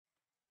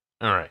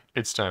Alright,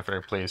 it's time for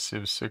play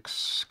Civ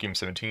 6, Game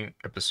 17,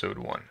 Episode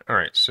 1.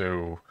 Alright,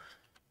 so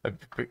I've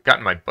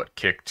gotten my butt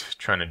kicked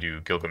trying to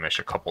do Gilgamesh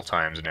a couple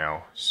times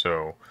now.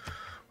 So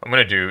what I'm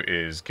going to do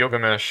is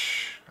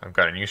Gilgamesh, I've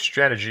got a new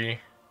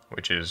strategy,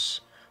 which is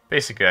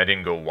basically I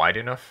didn't go wide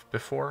enough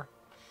before.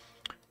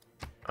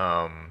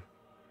 But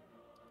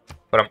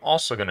I'm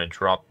also going to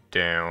drop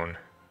down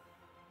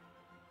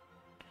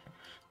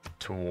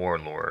to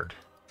Warlord.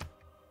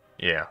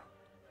 Yeah.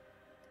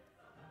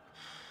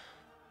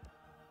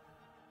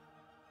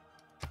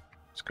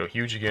 Let's go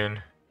huge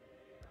again.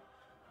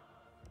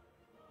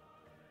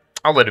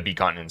 I'll let it be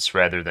continents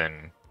rather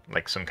than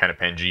like some kind of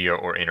Pangea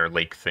or Inner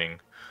Lake thing.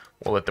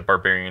 We'll let the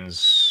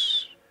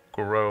barbarians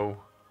grow.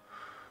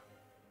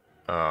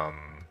 Yeah,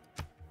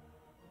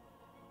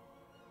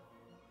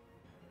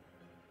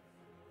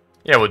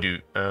 we'll do.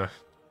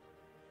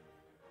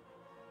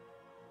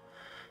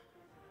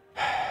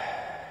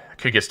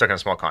 Could get stuck on a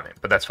small continent,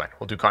 but that's fine.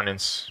 We'll do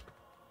continents.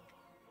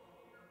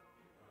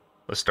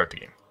 Let's start the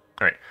game.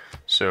 All right.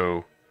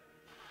 So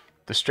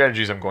the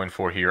strategies I'm going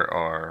for here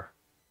are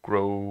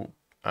grow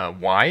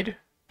wide,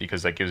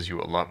 because that gives you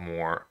a lot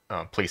more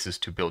places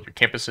to build your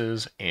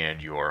campuses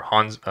and your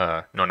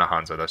no, not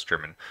Hansa, that's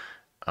German,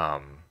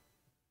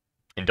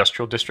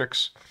 industrial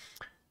districts.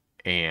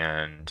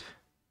 And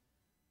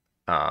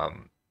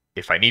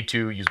if I need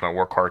to, use my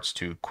war carts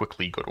to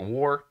quickly go to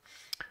war.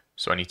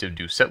 So I need to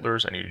do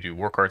settlers, I need to do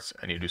war carts,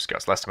 I need to do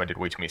scouts. Last time I did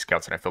way too many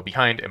scouts and I fell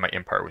behind and my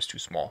empire was too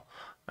small.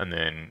 And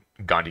then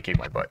Gandhi kicked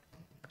my butt.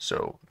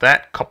 So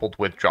that, coupled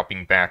with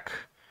dropping back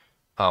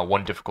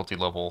one difficulty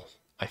level,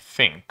 I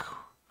think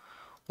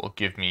will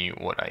give me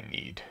what I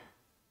need.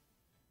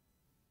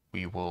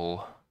 We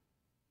will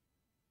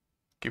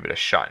give it a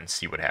shot and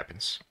see what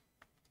happens.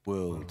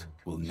 World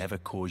will never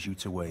cause you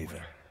to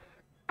waver.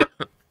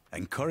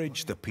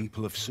 Encourage the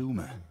people of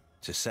Sumer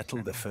to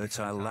settle the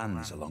fertile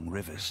lands along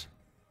rivers,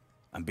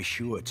 and be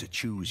sure to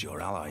choose your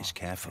allies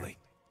carefully,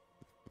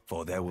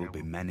 for there will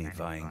be many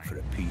vying for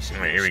a piece of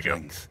your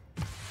strength.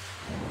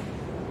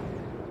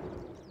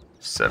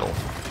 Settle.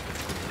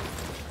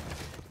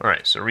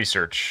 Alright, so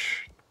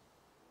research.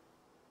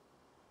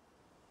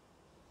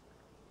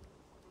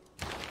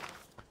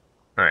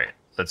 Alright,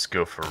 let's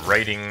go for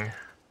writing.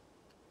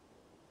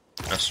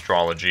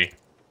 Astrology.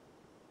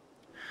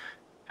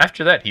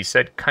 After that, he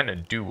said kind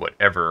of do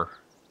whatever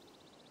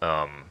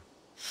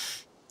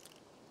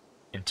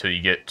until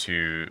you get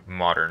to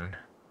modern.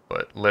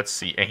 But let's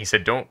see. And he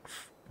said don't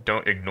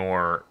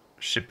ignore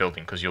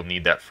shipbuilding, because you'll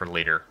need that for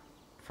later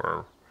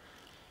for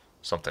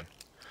something.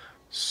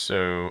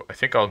 So I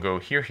think I'll go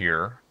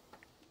here.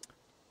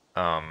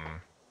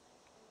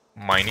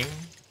 Mining.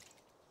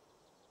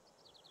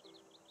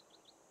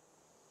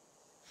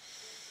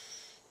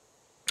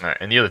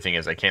 And the other thing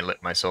is I can't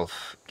let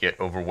myself get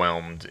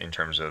overwhelmed in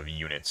terms of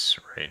units,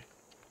 right?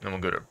 Then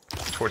we'll go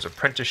towards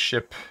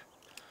apprenticeship.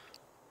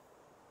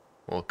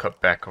 We'll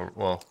cut back,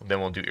 well, then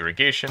we'll do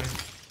irrigation.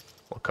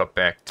 We'll cut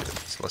back to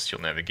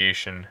celestial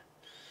navigation.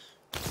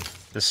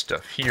 This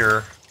stuff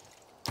here.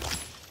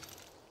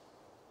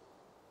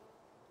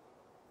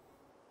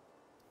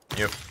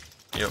 Yep.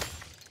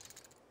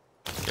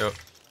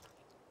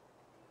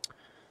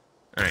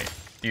 Alright,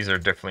 these are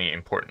definitely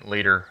important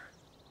later.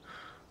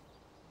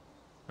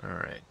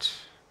 Alright.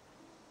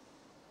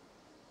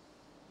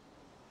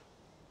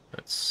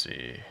 Let's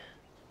see.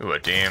 Ooh, a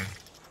dam.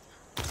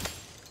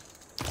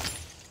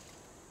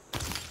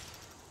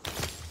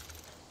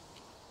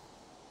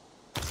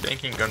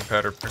 Banking,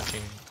 gunpowder,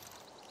 printing.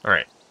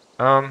 Alright.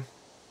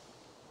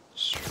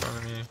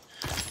 Astronomy.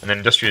 And then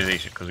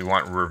industrialization, because we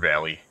want Ruhr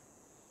Valley.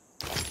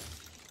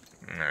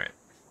 Alright.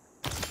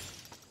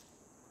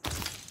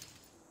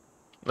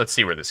 Let's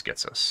see where this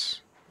gets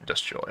us.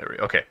 Industrial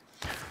area. Okay.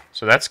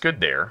 So that's good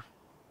there.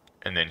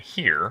 And then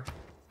here,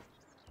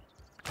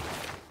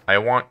 I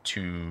want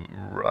to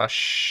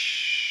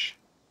rush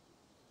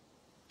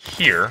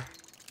here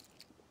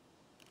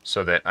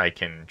so that I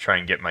can try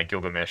and get my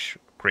Gilgamesh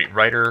Great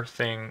Writer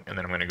thing, and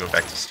then I'm going to go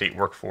back to State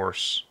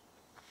Workforce.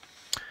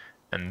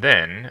 And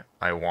then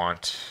I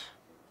want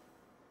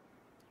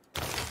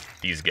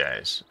these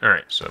guys.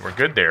 Alright, so we're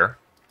good there.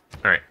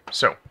 Alright,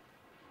 so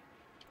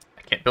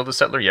I can't build a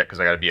settler yet because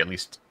I got to be at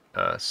least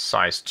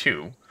size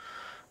 2,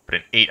 but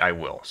an 8 I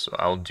will. So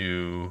I'll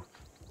do...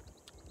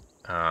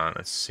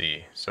 let's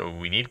see. So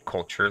we need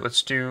culture.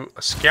 Let's do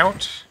a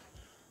scout.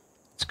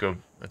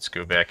 Let's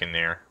go back in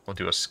there. We'll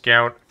do a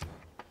scout.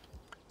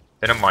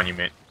 Then a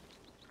monument.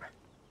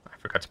 I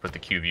forgot to put the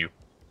Q view.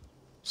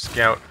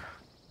 Scout.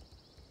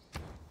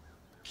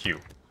 Q.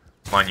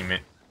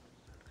 Monument.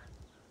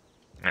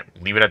 Alright,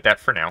 leave it at that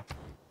for now.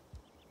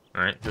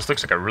 Alright, this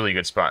looks like a really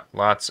good spot.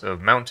 Lots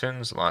of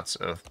mountains, lots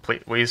of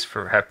ways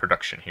for have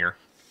production here.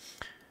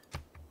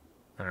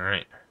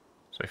 Alright.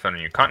 So we found a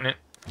new continent.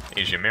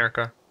 Asia,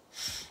 America.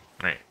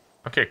 Alright,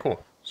 okay,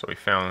 cool. So we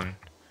found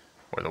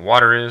where the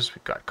water is.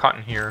 We've got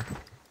cotton here.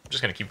 I'm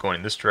just going to keep going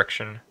in this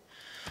direction.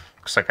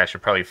 Looks like I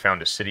should probably have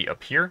found a city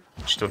up here,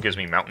 which still gives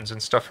me mountains and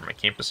stuff for my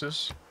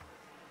campuses.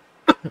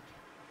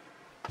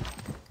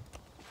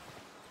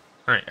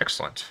 Alright,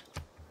 excellent.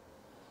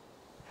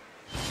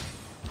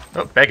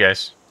 Oh, bad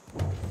guys.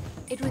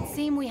 It would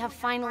seem we have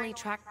finally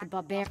tracked the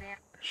barbarian.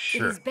 It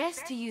Sure. is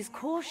best to use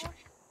caution.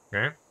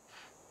 Okay.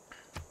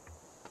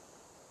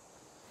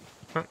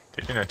 Well,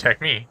 they didn't attack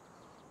me.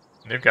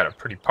 They've got a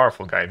pretty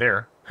powerful guy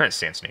there.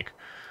 Sand snake.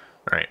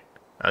 Alright.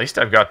 At least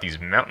I've got these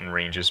mountain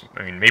ranges.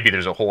 I mean, maybe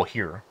there's a hole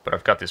here, but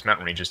I've got these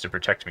mountain ranges to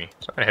protect me.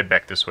 So I'm going to head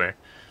back this way.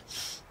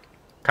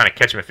 Kind of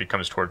catch him if he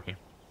comes toward me.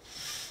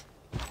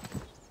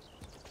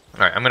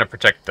 Alright, I'm going to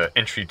protect the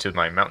entry to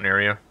my mountain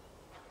area.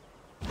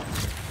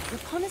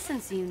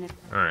 Reconnaissance unit.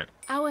 Alright.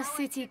 Our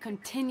city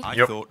continues. I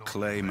Yep. thought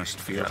Clay must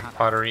feel Got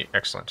pottery.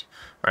 Excellent.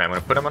 Alright, I'm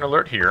going to put him on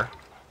alert here.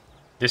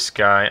 This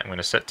guy, I'm going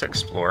to set to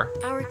explore.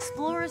 Our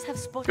explorers have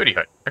spotted. Goody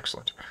hut.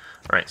 Excellent.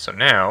 Alright, so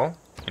now,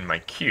 in my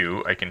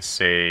queue, I can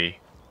say...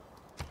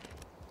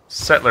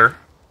 Settler.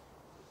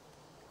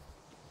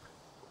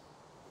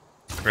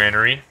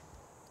 Granary.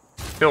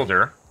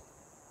 Builder.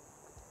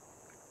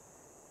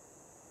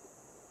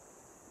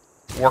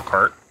 War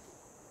cart.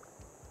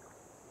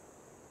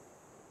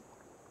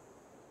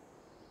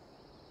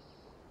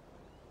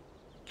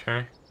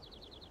 Okay.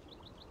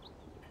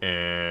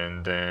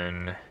 And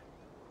then...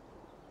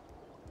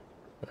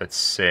 Let's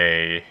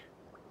say...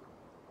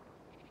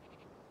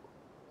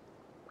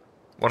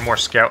 One more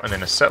scout and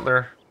then a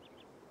settler.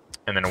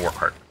 And then a war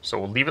cart. So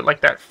we'll leave it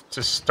like that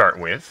to start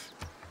with.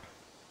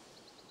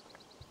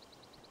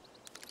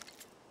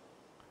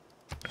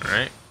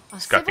 Alright.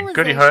 It's got the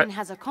goody hut.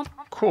 Has a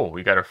Cool,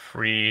 we got a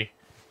free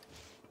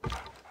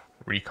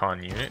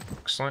recon unit.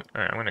 Excellent.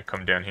 Alright, I'm going to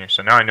come down here.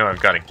 So now I know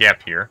I've got a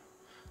gap here.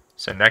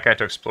 Send that guy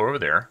to explore over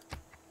there.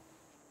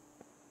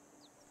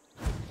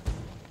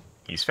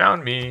 He's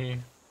found me.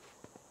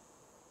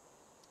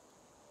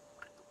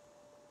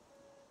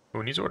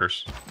 Who needs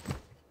orders?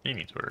 He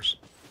needs orders.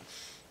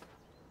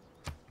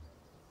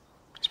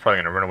 He's probably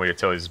going to run away to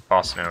tell his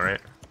boss now, right?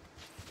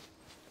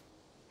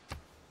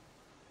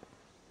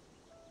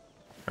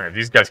 Alright,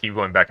 these guys keep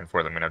going back and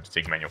forth. I'm going to have to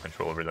take manual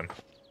control over them.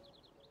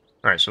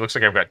 Alright, so it looks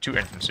like I've got 2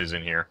 entrances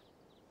in here.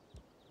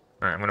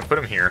 Alright, I'm going to put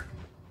them here.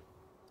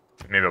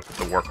 Maybe I'll put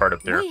the war cart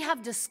up there. We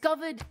have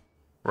discovered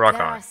Rock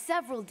there on. are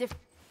several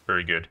different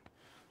Very good.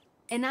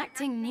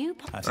 enacting new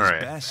at his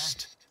Alright.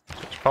 best.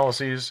 Switch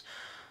policies.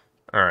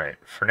 Alright,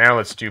 for now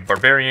let's do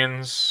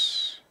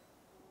barbarians.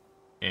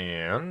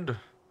 And...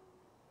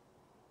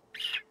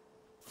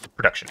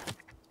 production.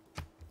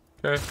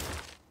 Okay.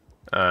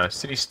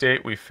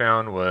 City-state we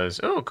found was...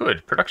 Oh,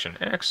 good. Production.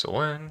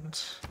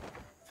 Excellent.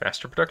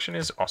 Faster production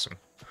is awesome.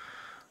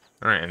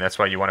 Alright, and that's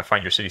why you want to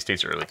find your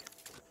city-states early.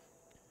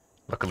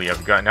 Luckily,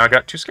 I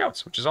got 2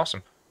 scouts, which is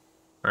awesome.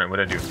 Alright,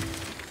 what'd I do?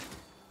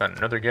 Got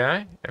another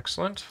guy.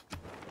 Excellent.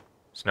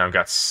 So now I've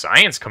got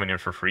science coming in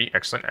for free.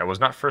 Excellent. I was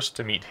not first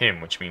to meet him,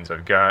 which means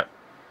I've got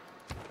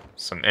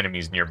some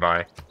enemies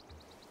nearby.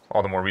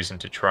 All the more reason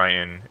to try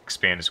and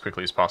expand as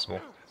quickly as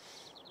possible.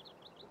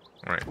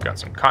 Alright, got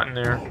some cotton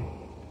there.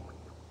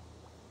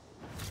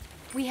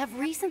 We have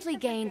recently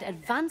gained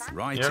advanced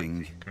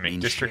Writing Can make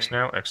means districts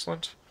now.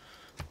 Excellent.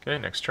 Okay,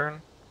 next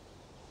turn.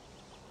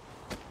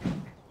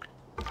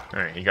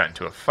 Alright, he got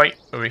into a fight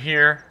over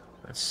here.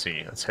 Let's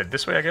see. Let's head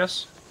this way, I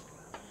guess.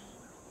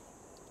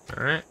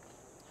 Alright.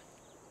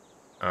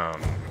 Oh!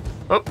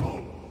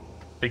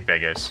 Big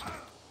bad guys.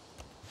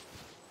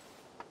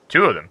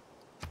 2 of them.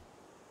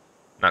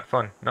 Not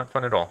fun. Not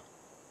fun at all.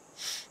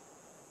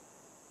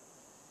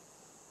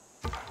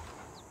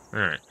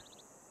 Alright.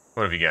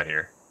 What have we got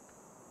here?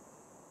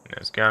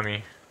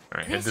 Nazgami.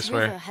 Alright, head this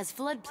river way. has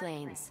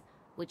floodplains,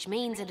 which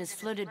means it is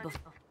flooded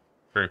before.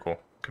 Very cool.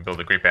 Can build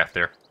a great path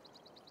there.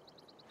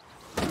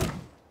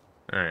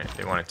 Alright,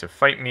 they wanted to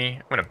fight me.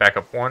 I'm gonna back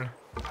up 1.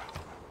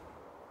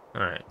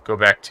 Alright, go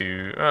back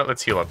to...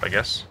 let's heal up, I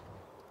guess.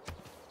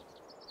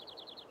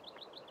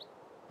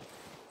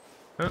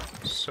 Oh,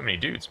 so many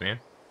dudes, man.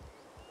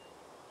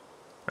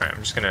 Alright,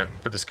 I'm just gonna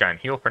put this guy in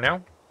heal for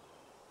now.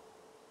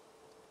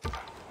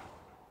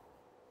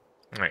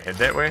 Alright, head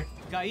that way.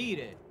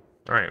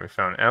 Alright, we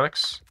found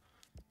Alex.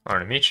 Honor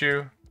to meet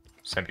you.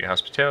 Sempia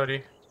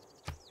Hospitality.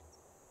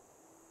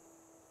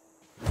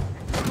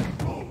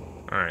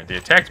 Alright, they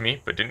attacked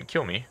me, but didn't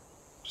kill me.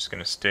 Just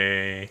gonna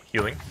stay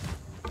healing.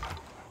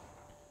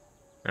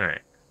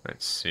 Alright,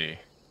 let's see.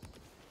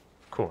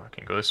 Cool, I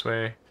can go this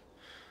way.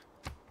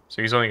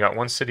 So he's only got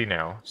 1 city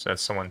now, so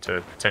that's someone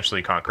to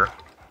potentially conquer.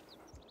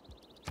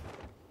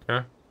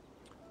 Okay.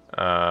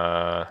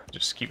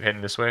 Just keep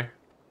heading this way.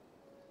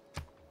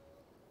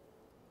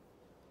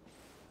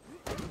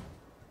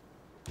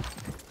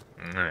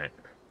 Alright.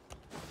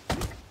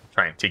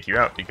 Try and take you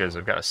out because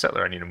I've got a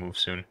settler I need to move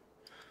soon.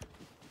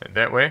 Head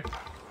that way.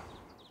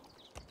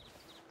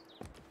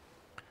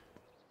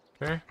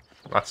 Okay.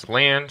 Lots of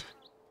land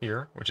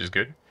here, which is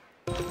good.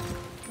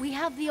 We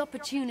have the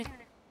opportunity.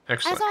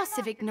 Excellent. As our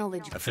civic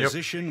knowledge. a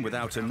physician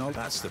without a knowledge.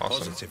 That's the Awesome.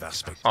 positive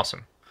aspect.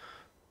 Awesome.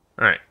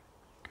 Alright.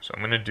 So I'm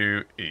going to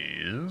do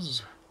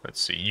is... Let's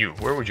see, you.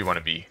 Where would you want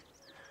to be?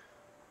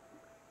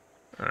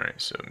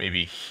 Alright, so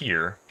maybe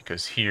here,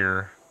 because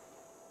here...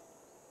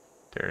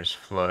 There's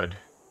flood.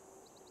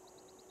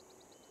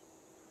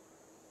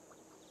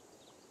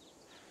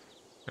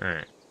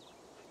 Alright.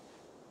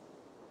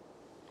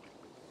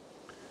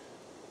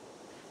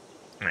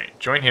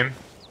 join him.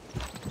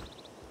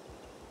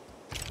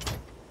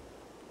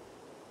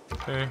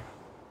 Okay.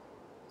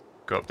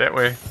 Go up that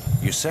way.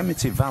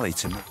 Yosemite Valley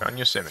to me. On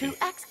Yosemite.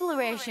 To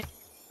exploration.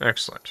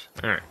 Excellent.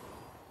 Alright.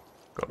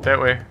 Go up that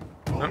way.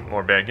 Oh,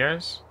 more bad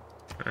guys.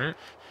 Alright.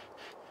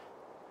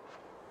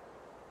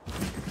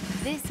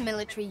 This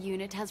military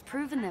unit has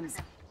proven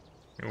themselves.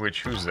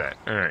 Who's that?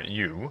 Alright,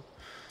 you.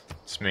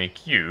 Let's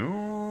make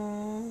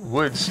you...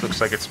 Woods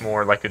looks like it's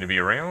more likely to be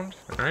around.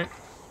 Alright.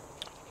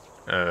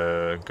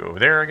 Go over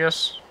there, I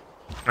guess.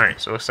 Alright,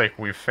 so it looks like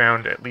we've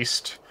found at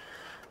least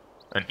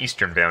an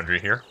eastern boundary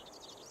here.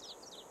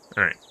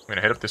 Alright, I'm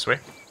gonna head up this way.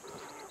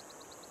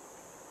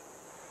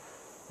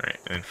 Alright,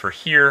 and for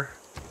here,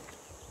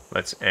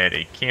 let's add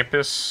a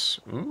campus.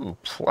 Ooh,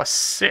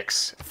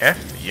 +6.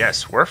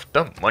 Yes, worth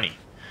the money.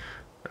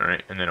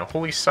 Alright, and then a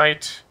holy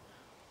site.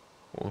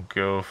 We'll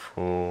go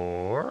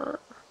for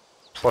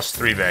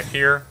 +3 back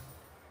here.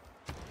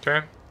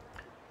 Okay.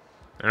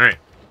 Alright,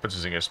 puts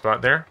us in a good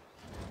spot there.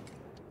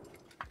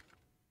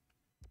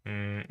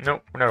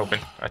 Nope, we're not open.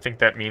 I think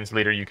that means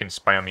later you can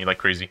spy on me like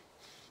crazy.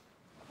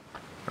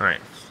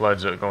 Alright,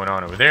 floods are going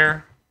on over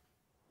there.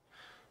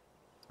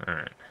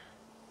 Alright.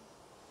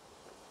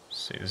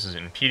 See, this is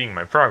impeding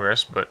my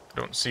progress, but I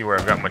don't see where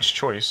I've got much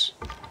choice.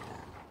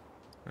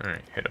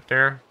 Alright, head up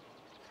there.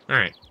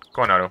 Alright,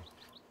 go on, Otto.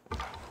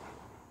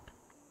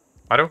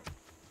 Otto?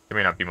 There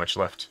may not be much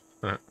left.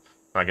 Well,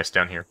 I guess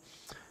down here.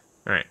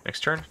 Alright,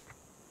 next turn.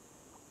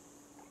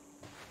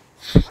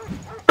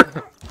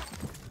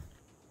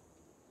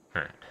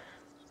 Alright.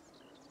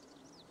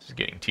 This is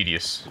getting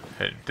tedious.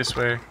 Head this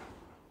way.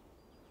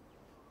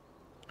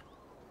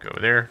 Go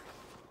there.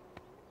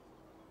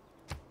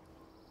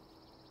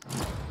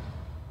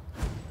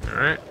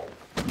 Alright.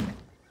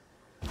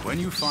 When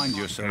you find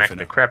yourself Smack in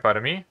the a crap out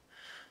of me.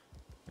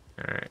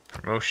 Alright,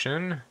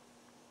 promotion.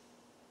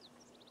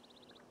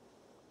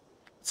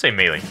 Let's say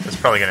melee. That's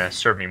probably going to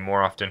serve me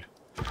more often.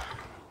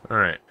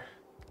 Alright.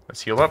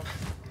 Let's heal up.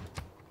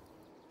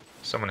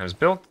 Someone has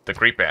built the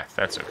Great Bath.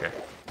 That's okay.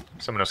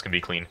 Someone else can be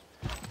clean.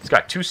 It's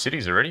got 2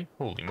 cities already?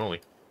 Holy moly.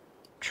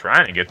 I'm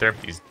trying to get there,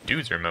 but these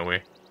dudes are in my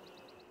way.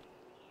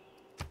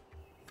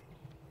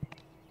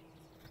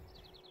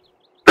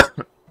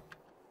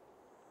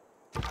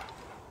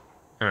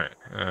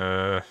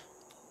 Alright,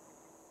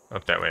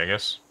 up that way, I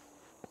guess.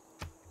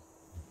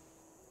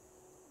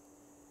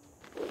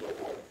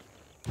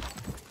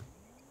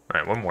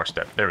 Alright, one more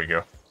step. There we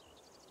go.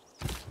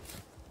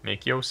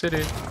 Make yo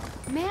city.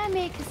 May I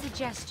make a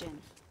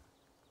suggestion?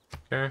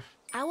 Okay.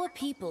 Our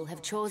people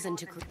have chosen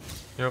to...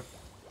 Yep.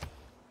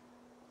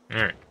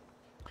 Alright.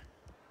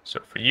 So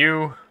for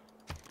you,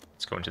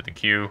 let's go into the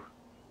queue.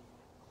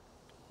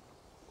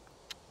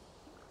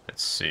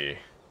 Let's see.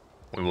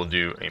 We will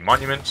do a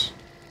monument.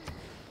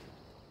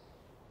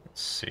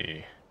 Let's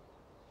see.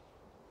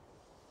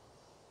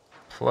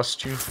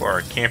 +2 for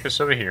our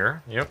campus over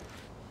here. Yep.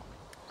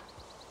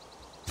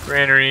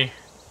 Granary.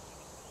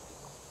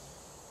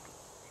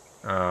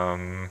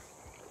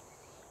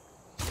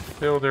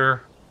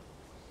 Builder.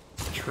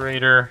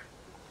 Trader.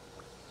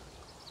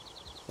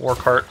 War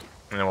cart.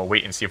 And then we'll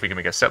wait and see if we can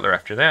make a settler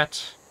after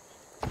that.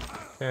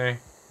 Okay.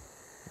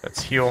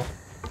 Let's heal.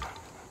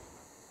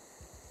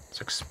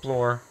 Let's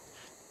explore.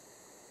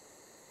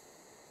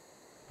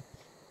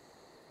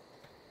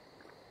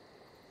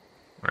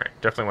 Alright,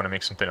 definitely want to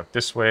make something up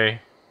this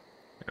way.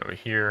 And over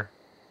here.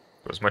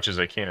 Go as much as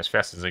I can, as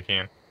fast as I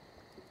can.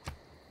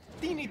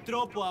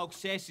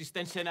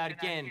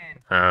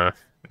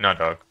 No,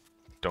 dog.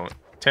 Don't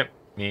tempt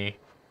me.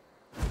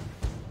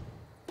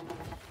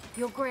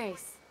 Your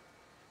Grace,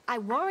 I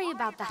worry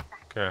about that.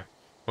 Okay,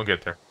 we'll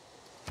get there.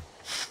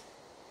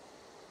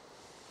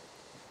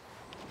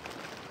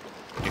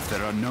 If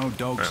there are no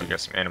dogs, Alright, we got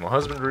some animal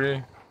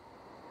husbandry.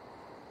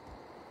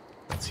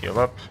 Let's heal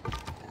up.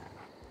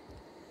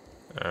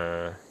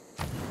 Go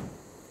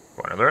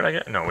on alert, I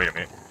guess? No, wait a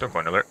minute. Don't go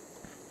on alert.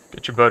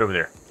 Get your butt over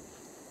there.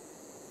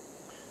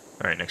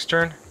 Alright, next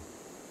turn.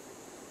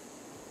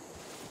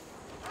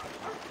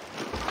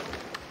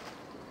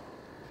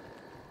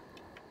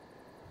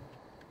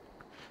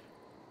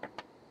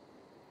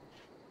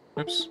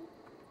 Oops.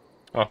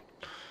 Oh.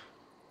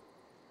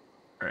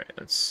 Alright,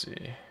 let's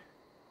see.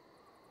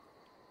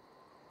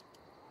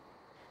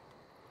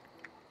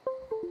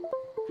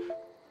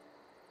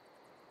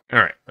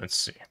 Alright, let's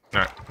see.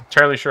 Not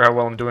entirely sure how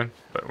well I'm doing,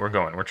 but we're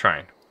going. We're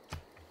trying.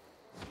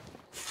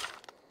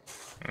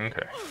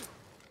 Okay.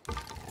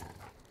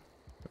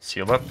 Let's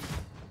heal up.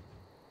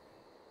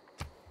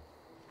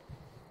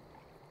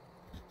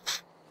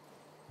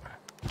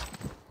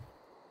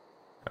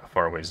 How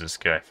far away is this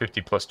guy?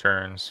 50 plus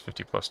turns,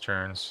 50 plus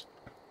turns.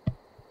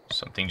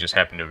 Something just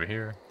happened over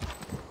here.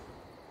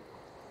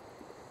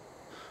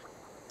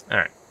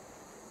 Alright.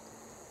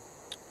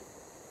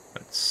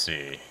 Let's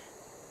see.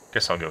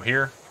 Guess I'll go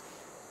here.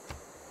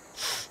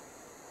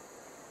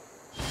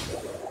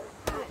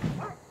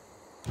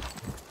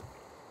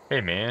 Hey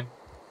man,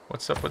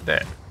 what's up with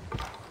that?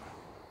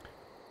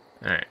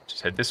 Alright,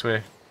 just head this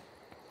way.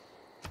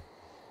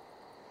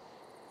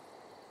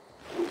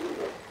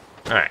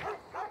 Alright,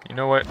 You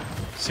know what?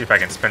 See if I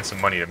can spend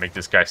some money to make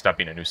this guy stop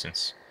being a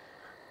nuisance.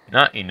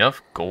 Not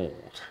enough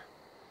gold.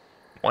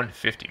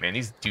 150, man.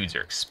 These dudes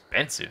are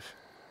expensive.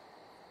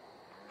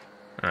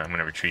 Alright, I'm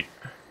gonna retreat.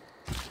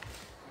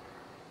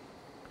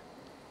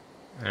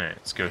 Alright,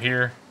 let's go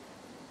here.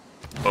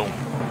 Boom.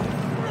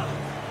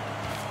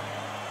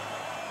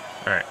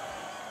 Alright.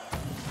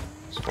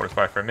 Let's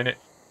fortify for a minute.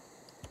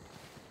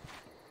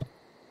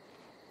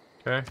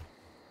 Okay.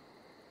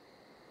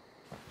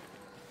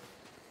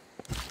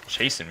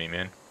 Chasing me,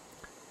 man.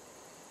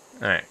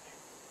 Alright.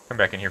 Come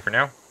back in here for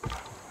now.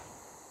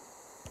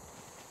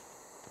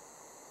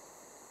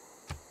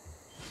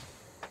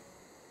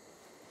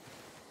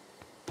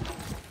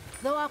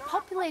 Though our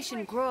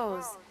population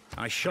grows,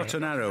 I shot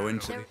an arrow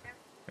into the...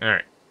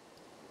 Alright.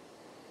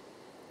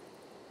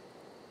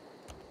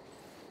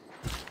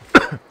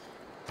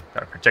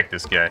 Gotta protect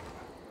this guy.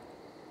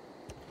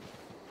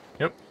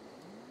 Yep.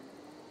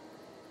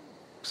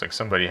 Looks like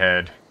somebody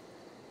had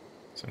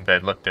some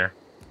bad luck there.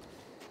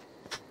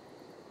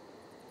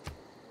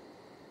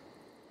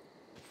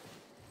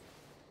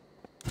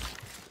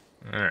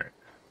 Alright.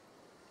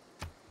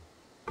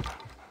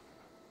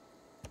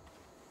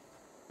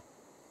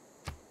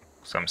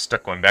 So I'm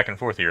stuck going back and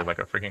forth here like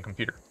a freaking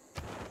computer.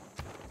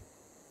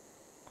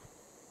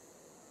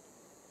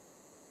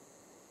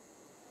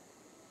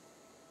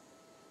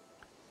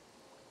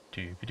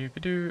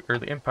 Doo-ba-doo-ba-doo.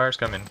 Early Empire's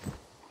coming.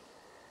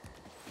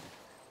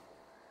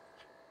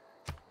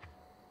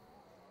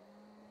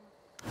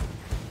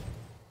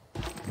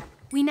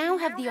 we now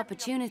have the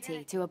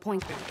opportunity to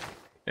appoint them.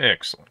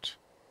 Excellent.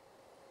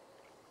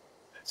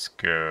 Let's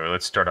go.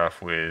 Let's start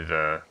off with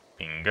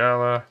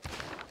Bingala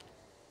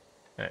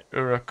at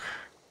Uruk.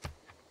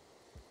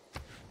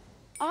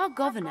 Our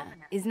governor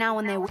is now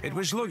on their way. It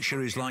was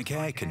luxuries like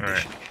air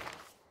conditioning.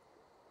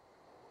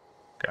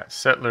 Got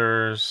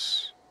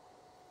settlers,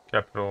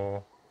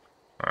 capital.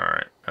 All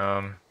right.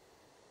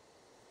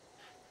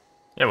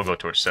 Yeah, we'll go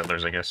towards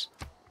settlers, I guess.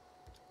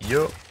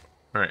 Yup.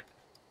 All right.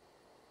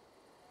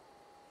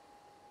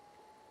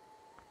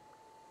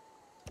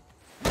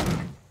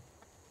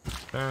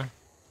 Okay.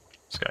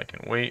 This guy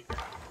can wait.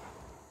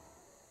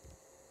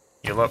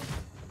 Heal up.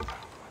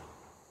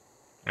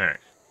 All right.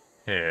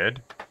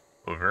 Head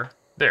over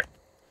there.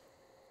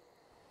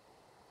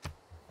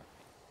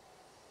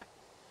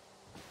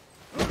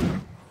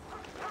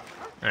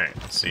 Alright,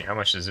 let's see. How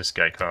much does this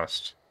guy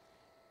cost?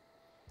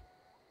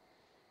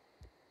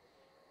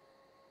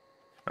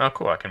 Oh,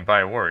 cool. I can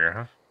buy a warrior,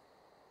 huh?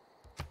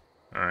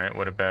 Alright,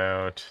 what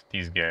about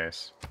these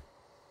guys?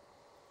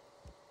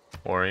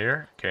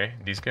 Warrior. Okay,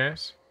 these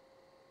guys.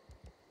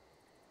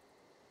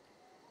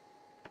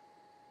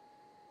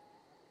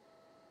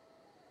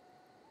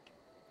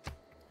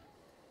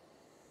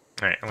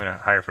 Alright, I'm gonna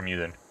hire from you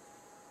then.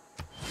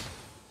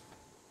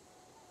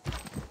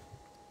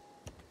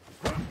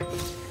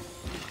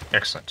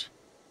 Excellent.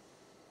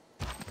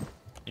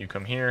 You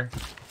come here,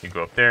 you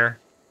go up there.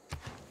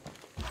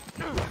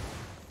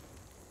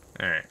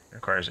 Alright,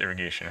 requires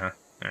irrigation, huh?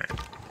 Alright.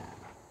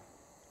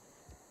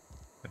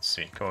 Let's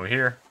see, come over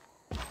here.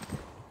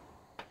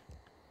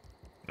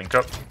 Link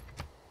up.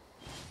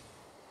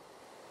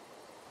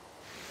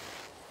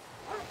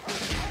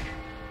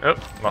 Oh,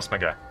 lost my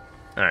guy.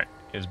 Alright,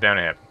 it was bound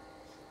to happen.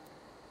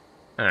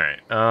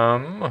 Alright,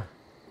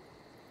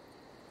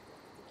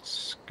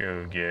 let's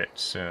go get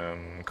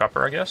some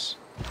copper, I guess.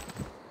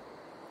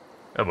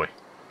 Oh boy.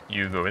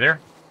 You go over there.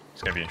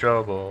 It's gonna be in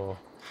trouble.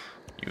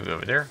 You go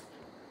over there.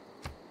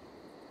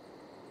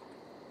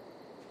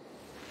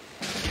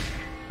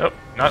 Oh,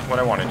 not what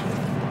I wanted.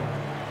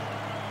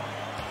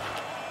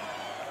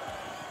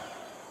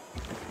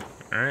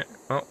 Alright,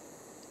 well.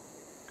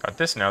 Got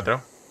this now,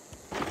 though.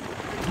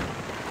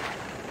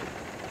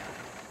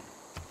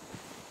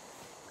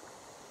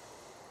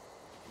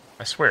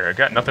 I swear, I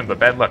got nothing but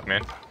bad luck,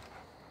 man.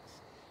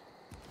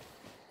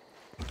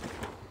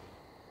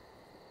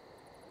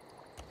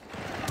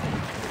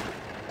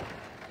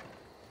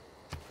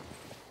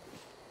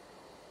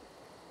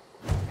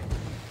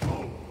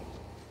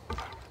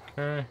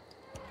 Okay.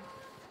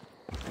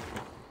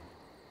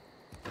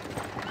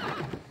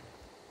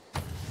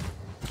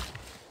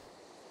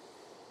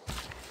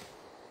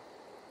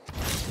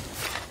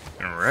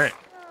 Alright.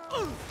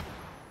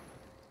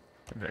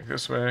 Back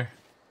this way.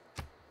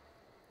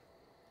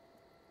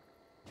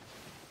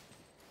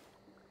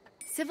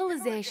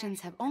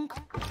 Civilizations have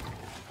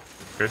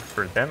Good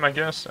for them, I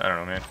guess? I don't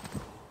know, man.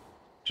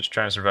 Just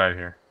trying to survive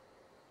here.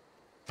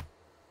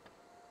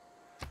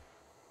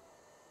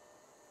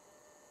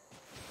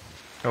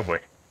 Oh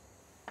boy.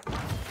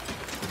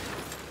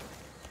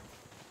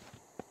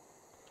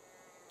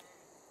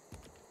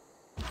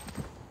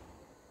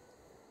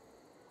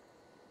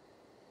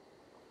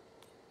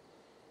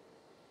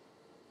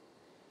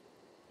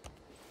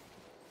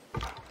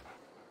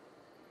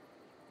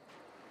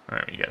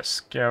 Alright, we got a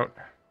scout.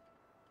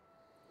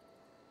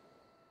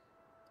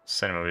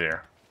 Send him over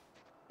there.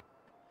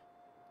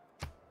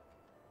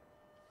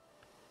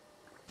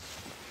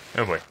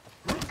 Oh boy.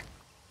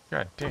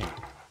 God dang.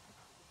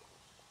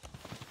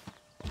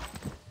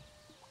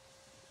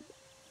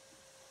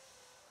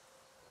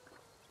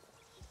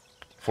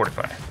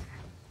 Fortify.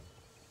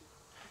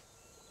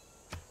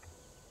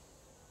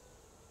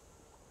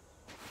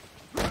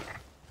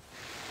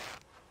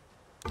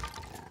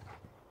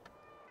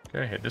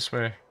 Okay, head this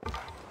way.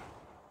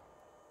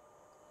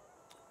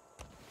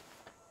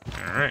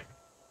 Alright.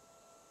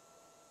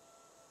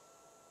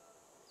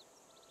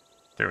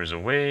 There was a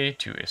way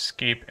to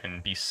escape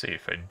and be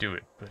safe. I'd do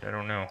it, but I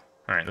don't know.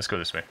 Alright, let's go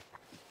this way.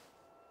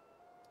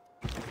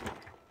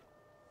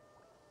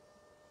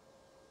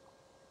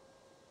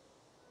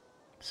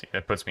 See,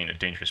 that puts me in a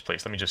dangerous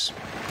place. Let me just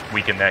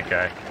weaken that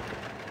guy.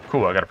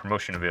 Cool, I got a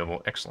promotion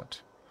available.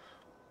 Excellent.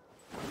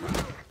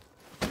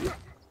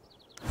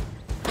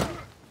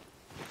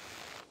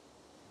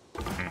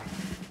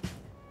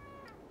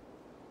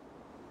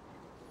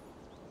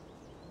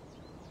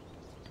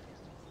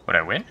 Would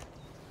I win?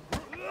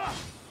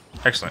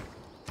 Excellent.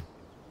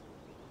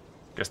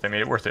 Guess they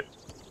made it worth it.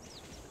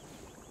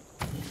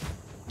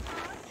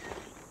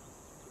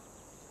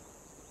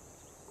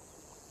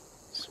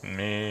 It's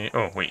me.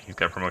 Oh, wait, he's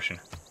got a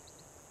promotion.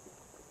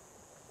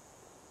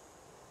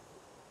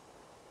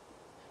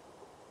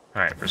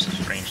 Alright,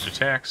 versus ranged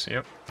attacks,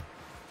 yep.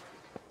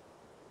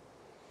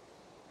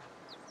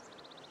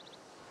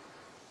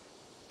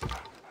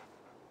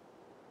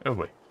 Oh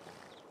boy.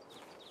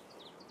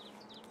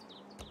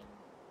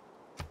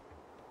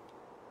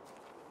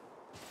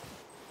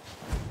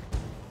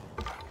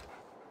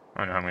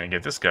 I don't know how I'm going to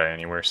get this guy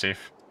anywhere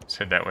safe. Let's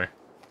head that way.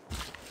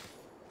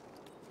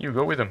 You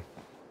go with him.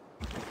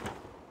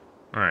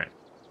 Alright.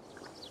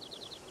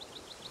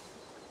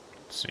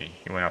 Let's see.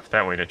 He went off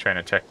that way to try and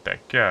attack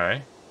that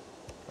guy.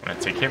 I'm going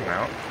to take him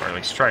out, or at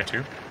least try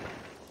to.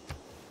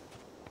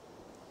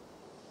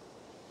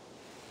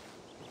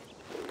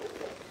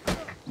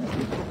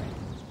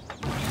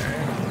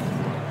 Okay.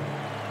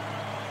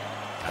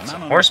 That's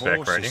some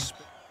horseback riding.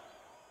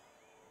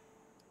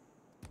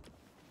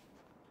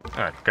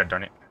 Ah, god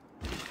darn it.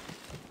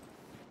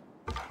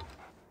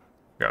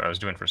 Forgot what I was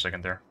doing for a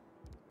second there.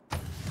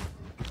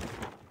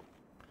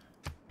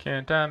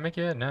 Can't I make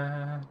it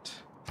not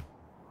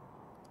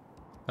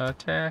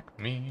attack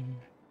me?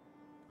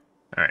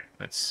 Alright,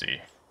 let's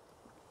see.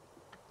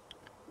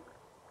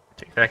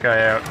 Take that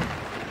guy out.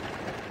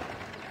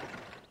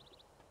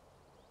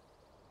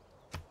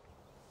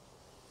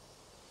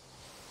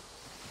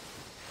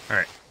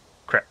 Alright,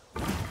 crap.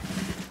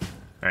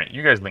 Alright,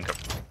 you guys link up.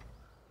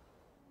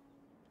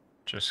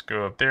 Just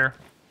go up there.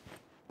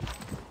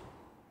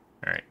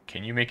 Alright,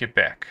 can you make it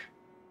back?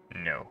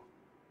 No.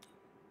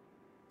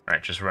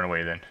 Alright, just run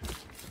away then.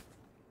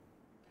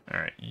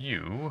 Alright,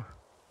 you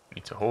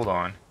need to hold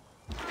on.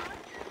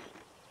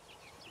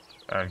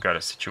 I've got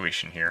a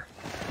situation here.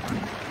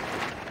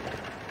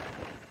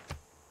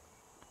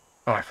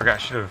 Oh, I forgot. I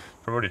should have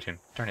promoted him.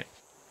 Darn it.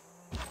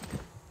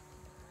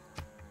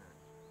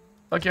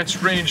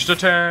 Against ranged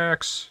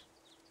attacks!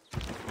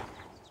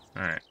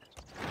 Alright.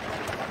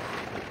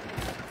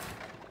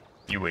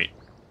 You wait.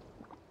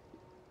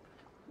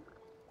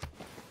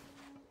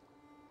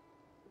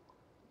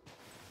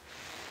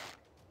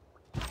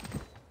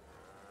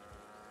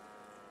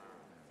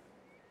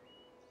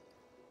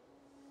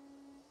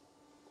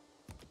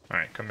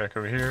 Alright, come back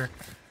over here.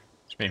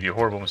 This may be a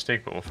horrible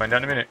mistake, but we'll find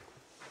out in a minute.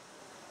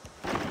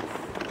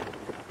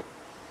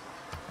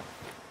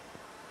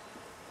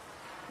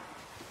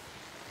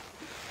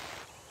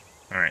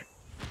 Alright.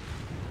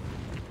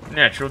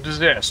 Natural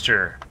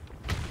disaster.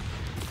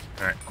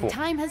 Alright, cool. The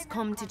time has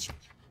come to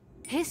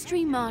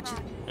history marches.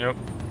 Yep.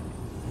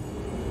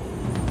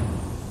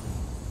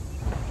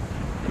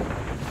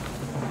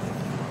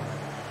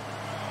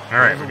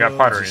 Alright, we got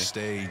pottery.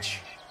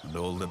 Stage, and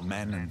all the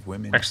men and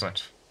women.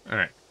 Excellent.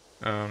 Alright.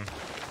 I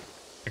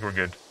think we're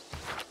good.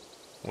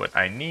 What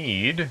I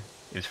need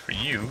is for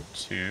you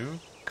to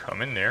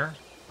come in there.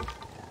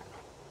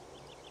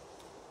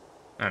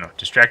 I don't know,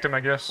 distract him, I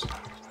guess.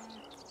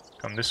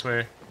 Come this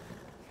way.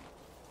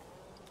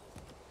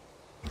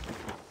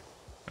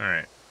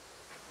 Alright.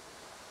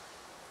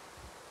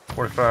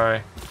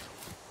 Fortify.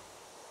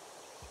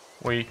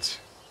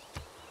 Wait.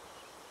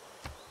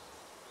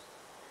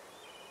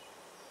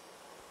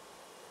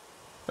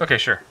 Okay,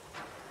 sure.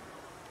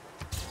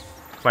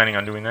 Planning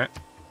on doing that.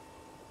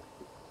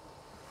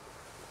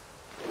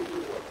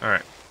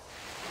 Alright.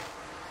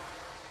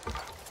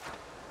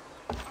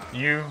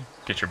 You,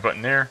 get your butt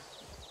in there.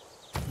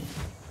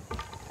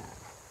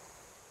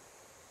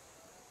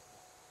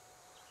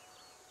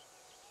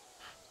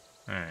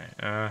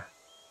 Alright,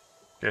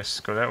 guess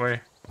go that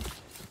way.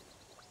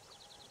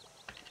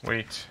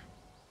 Wait.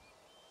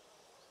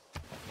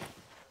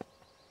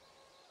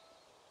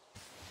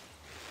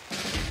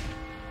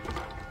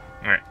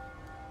 Alright.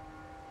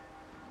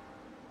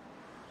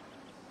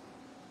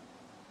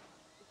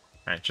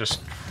 Alright,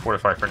 just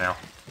fortify for now.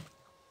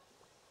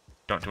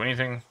 Don't do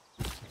anything.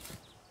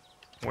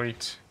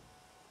 Wait.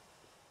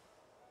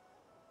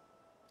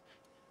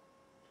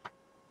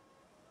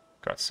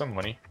 Got some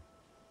money.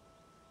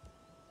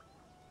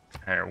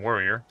 Hire a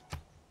warrior.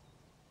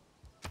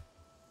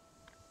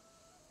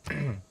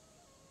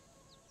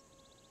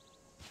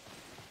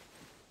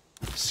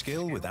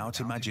 Skill without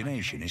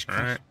imagination is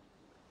Alright.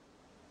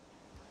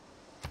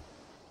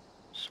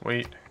 Just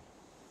wait.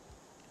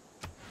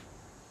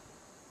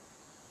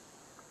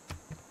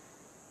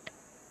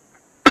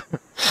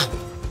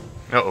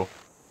 Uh-oh.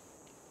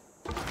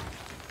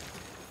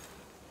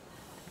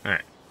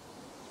 Alright.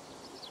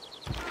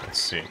 Let's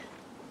see.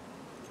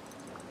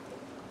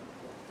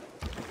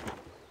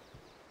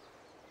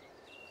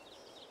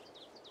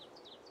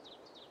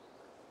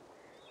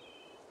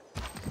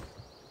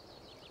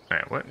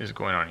 Alright, what is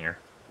going on here?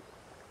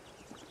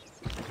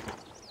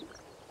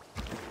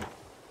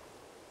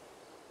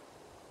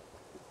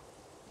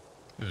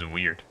 This is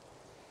weird.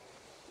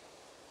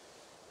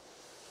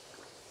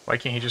 Why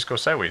can't he just go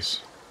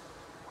sideways?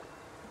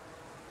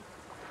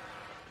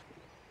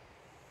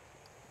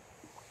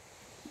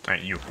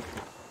 Alright, you.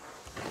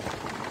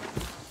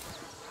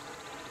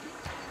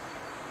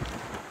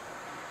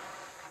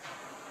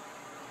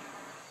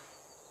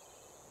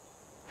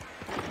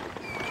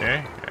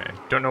 Okay, I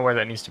don't know why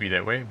that needs to be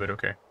that way, but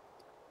okay.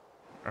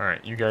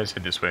 Alright, you guys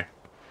head this way.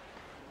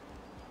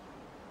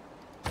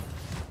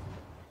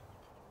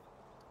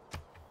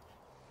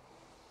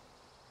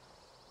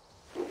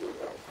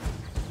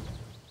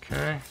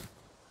 Okay,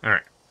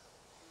 alright.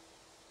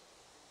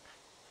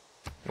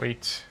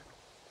 Wait.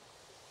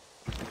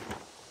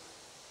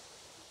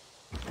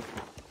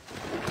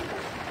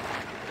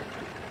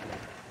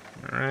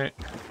 Alright,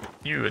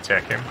 you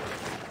attack him.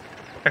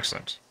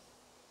 Excellent.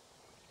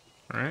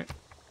 Alright.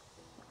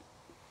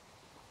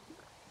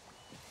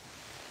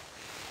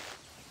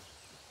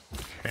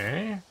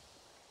 Okay.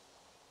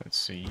 Let's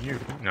see, you.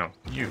 No,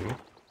 you.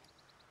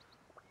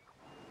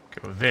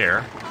 Go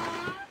there.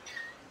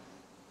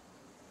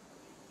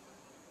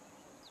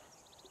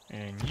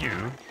 And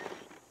you.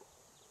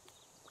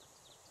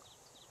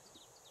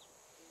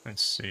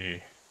 Let's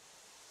see.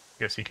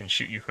 Guess he can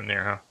shoot you from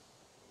there, huh?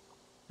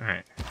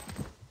 Alright.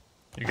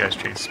 You guys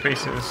trade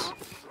spaces.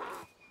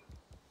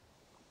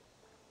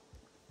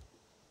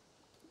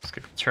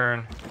 Skip a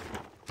turn.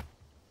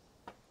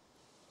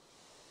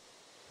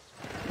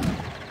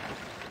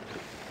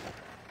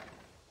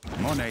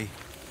 Monet.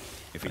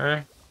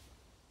 Okay.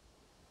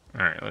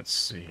 Alright, let's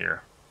see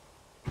here.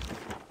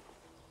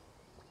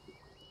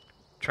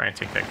 Try and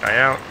take that guy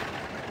out.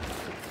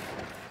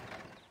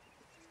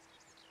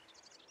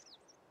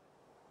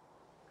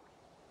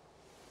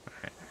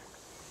 Alright.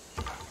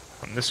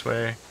 Come this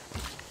way.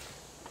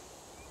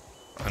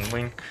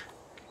 Unlink.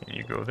 Can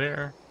you go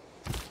there?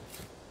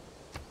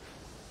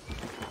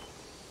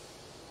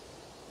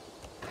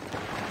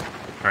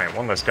 Alright,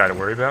 one less guy to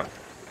worry about.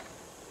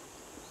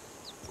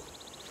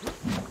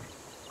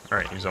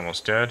 Alright, he's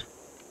almost dead.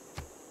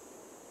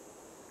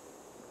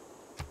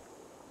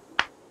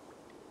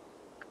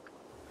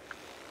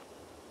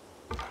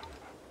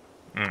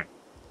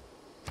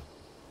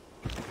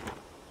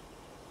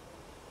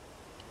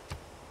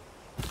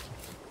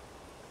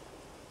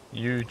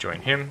 You join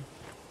him.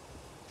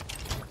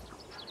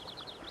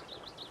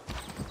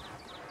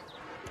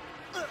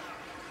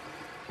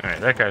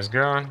 Alright, that guy's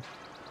gone.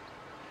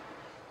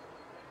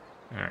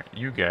 Alright,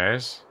 you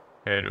guys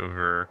head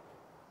over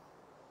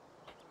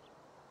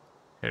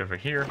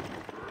here.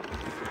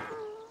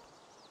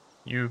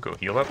 You go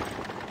heal up.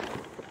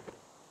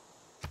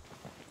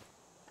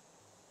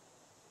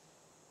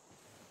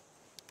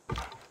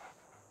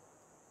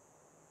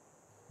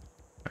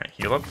 Alright,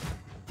 heal up.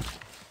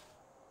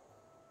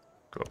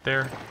 Go up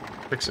there.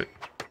 Fix it.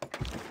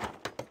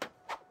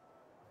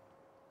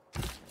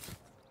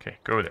 Okay,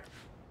 go there.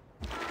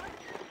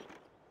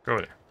 Go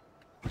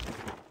there.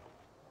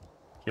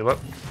 Heal up.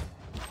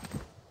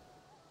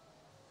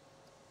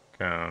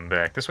 Come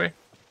back this way.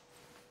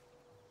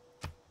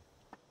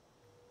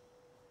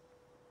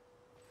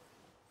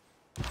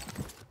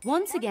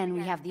 Once again,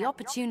 we have the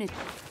opportunity.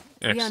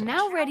 Excellent. We are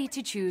now ready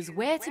to choose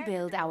where to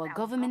build our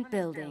government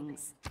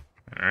buildings.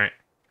 Alright.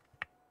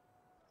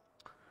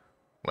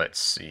 Let's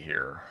see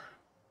here.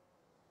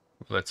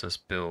 Who lets us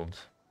build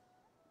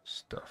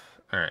stuff?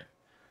 Alright.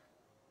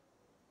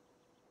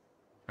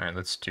 Alright,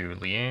 let's do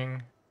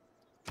Liang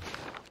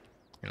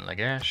and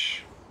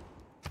Lagash.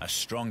 A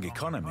strong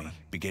economy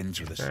begins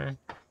with a... Okay.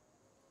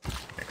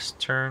 Next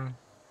turn.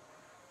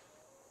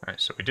 Alright,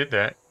 so we did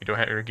that. We don't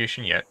have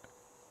irrigation yet.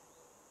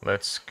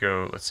 Let's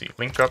go, let's see,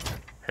 link up,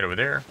 head over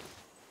there.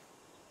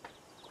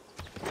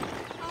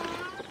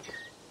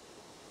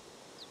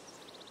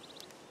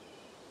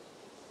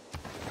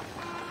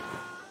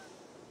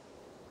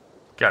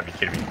 Gotta be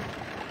kidding me.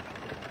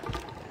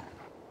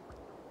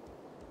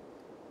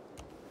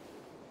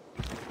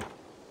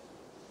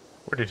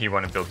 Where did he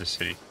want to build this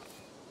city?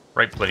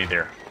 Right bloody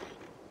there.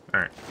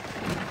 Alright.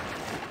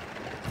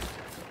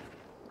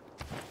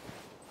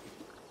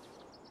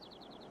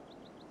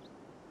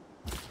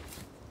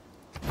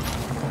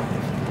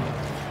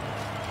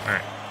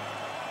 Alright.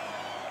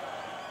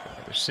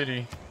 Another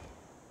city.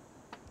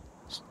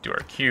 Let's do our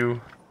queue.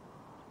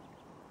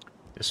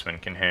 This one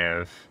can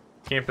have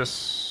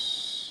campus.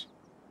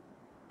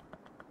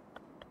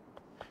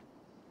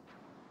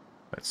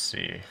 Let's see.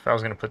 If I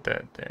was going to put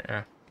that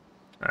there.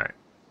 Alright.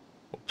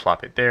 We'll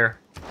plop it there.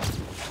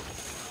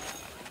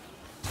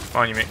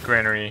 Monument,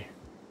 granary.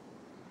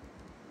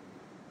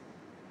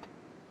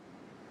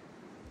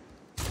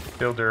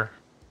 Builder.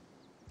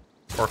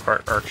 War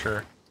cart,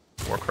 archer.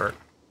 War cart.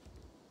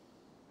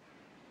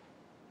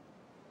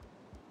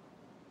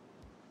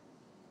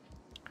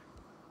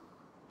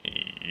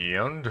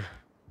 And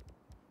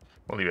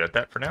we'll leave it at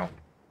that for now.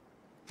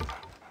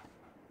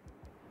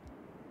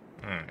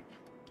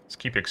 Let's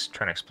keep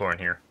trying to explore in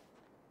here.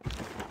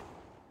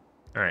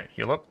 Alright,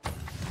 heal up.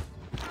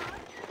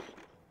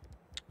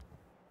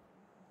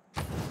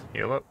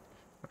 Heal up.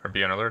 Or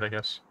be on alert, I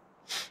guess.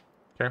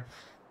 Okay.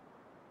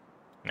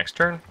 Next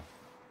turn.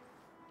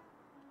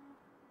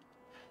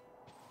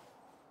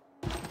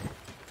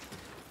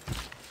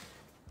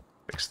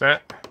 Fix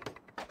that.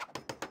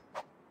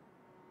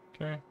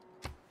 Okay.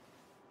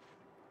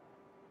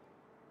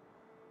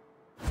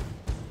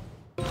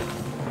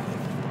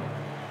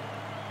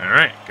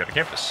 Alright, got a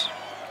campus.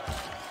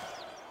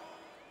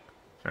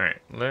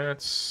 Alright,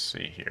 let's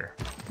see here.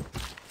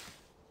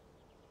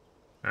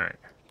 Alright.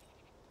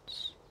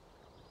 Let's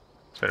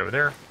head over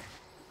there.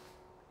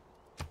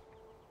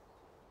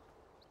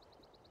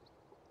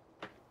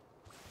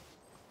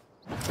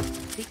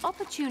 The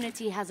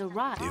opportunity has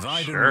arrived.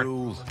 Divide Sure. and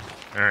rule.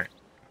 Alright.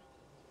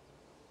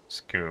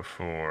 Let's go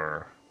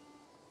for...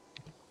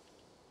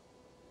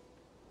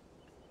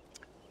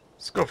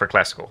 Let's go for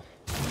classical.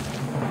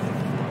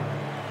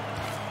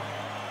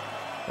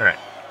 Alright.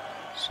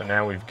 So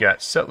now we've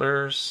got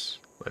settlers.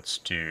 Let's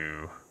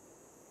do...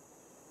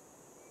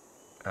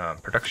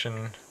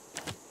 production.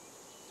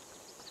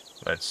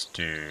 Let's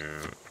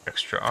do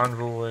extra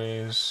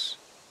envoys.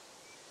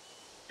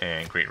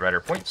 And great rider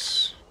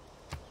points.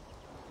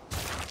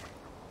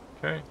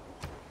 Okay.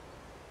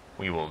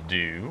 We will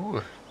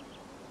do...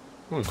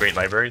 Ooh, great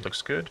library,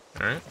 looks good.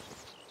 Alright.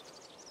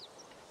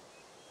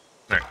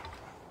 Alright.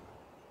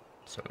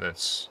 So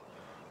that's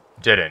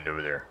dead end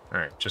over there.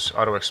 Alright, just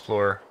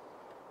auto-explore.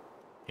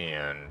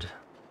 And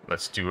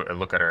let's do a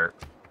look at our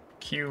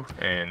queue,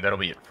 and that'll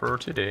be it for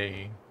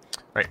today.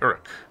 Alright,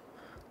 Uruk.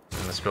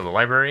 And let's build a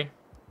library.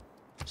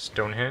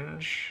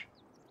 Stonehenge.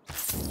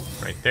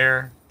 Right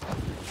there.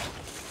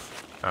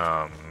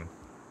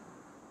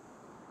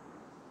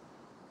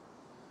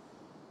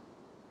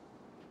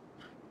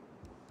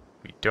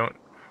 We don't...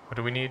 What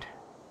do we need?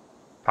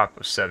 Pop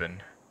of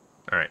 7.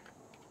 Alright.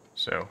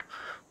 So, I'm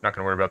not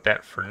going to worry about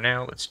that for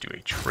now. Let's do a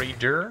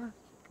trader.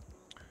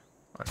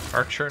 An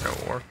archer, no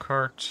war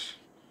cart.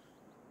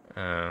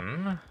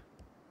 And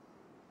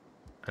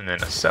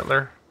then a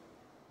settler.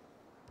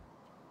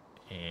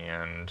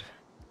 And...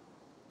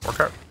 war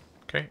cart.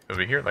 Okay,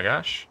 over here,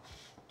 Lagash.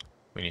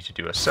 We need to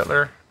do a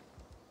settler.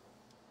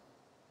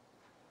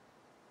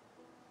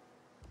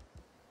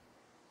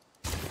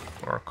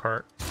 War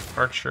cart,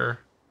 archer.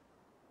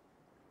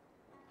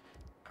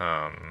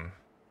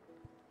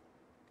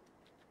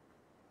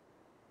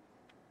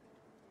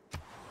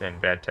 Then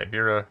Bad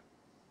Tibera.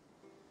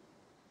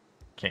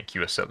 Can't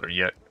queue a settler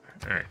yet.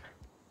 Alright.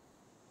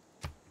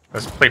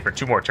 Let's play for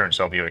 2 more turns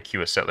so I'll be able to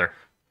queue a settler.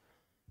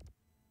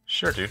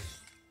 Sure, dude.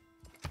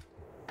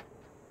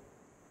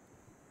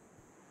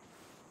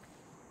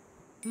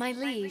 My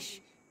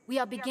liege, we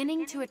are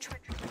beginning to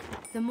attract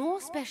the more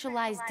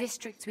specialized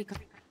districts we could.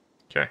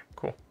 Okay,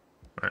 cool.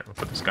 Alright, we'll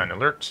put this guy in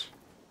alert.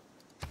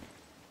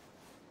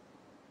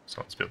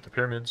 So let's build the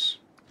pyramids.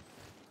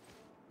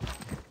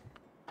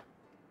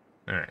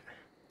 Alright.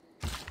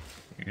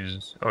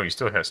 Oh, he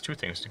still has 2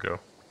 things to go.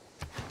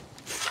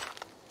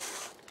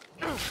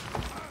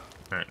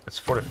 Alright, let's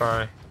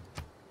fortify.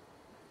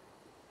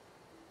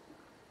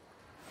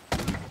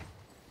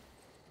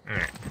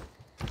 Alright.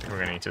 We're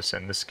gonna need to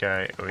send this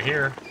guy over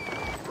here.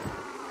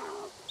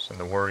 Send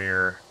the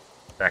warrior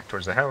back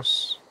towards the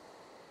house.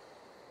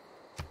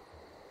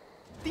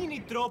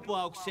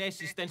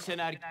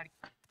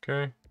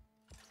 Okay.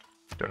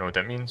 Don't know what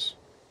that means.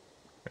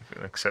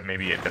 Except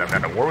maybe that I'm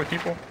not at war with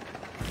people.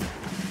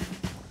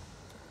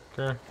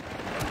 Okay.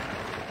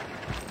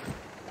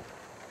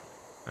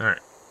 Alright.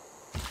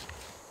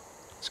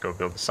 Let's go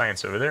build the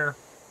science over there.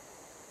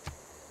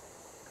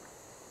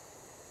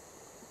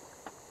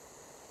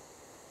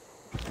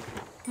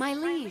 My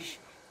liege,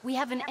 we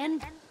have an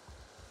end.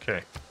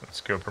 Okay,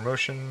 let's go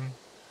promotion.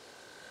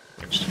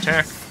 Ranged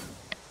attack.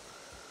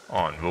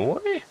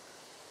 Envoy.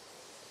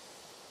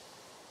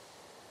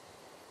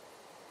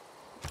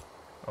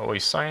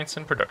 Always science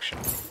and production.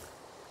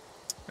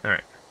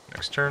 Alright,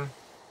 next turn.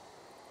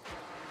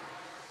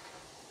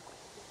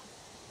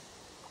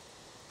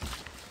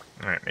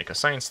 Alright, make a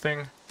science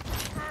thing.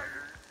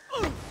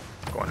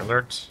 Go on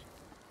alert.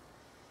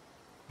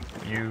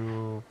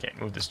 You can't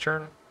move this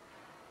turn.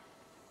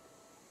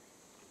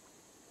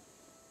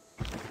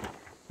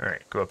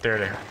 Alright, go up there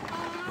to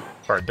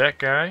guard that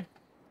guy.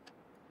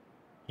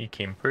 He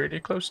came pretty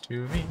close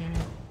to me.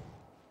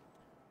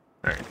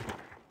 Alright.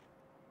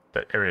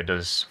 That area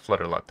does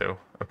flood a lot, though.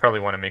 I probably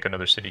want to make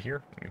another city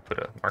here. Let me put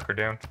a marker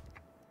down.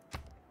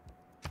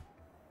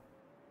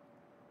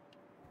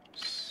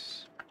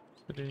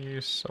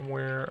 City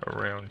somewhere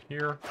around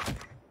here.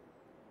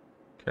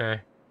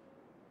 Okay.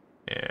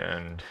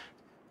 And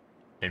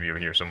maybe over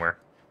here somewhere.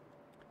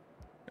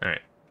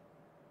 Alright.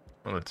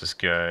 We'll let this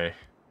guy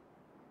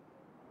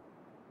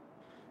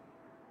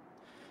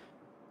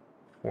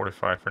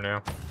fortify for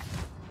now.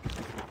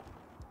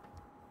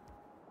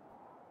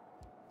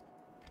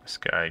 This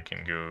guy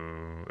can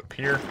go up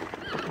here.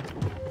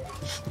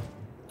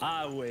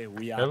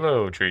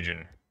 Hello,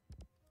 Trajan.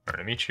 Alright,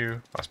 to meet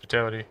you.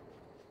 Hospitality.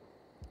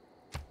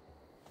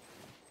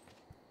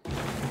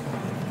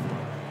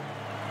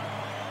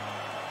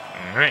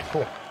 Alright,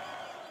 cool.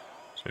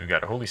 So we've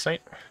got a holy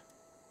site.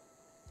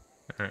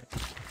 Alright.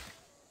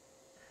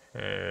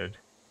 Head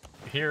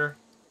here.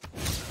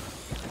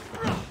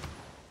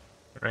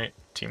 Alright,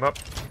 team up.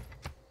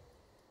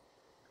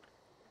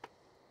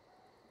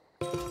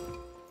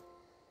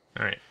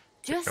 Alright.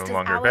 No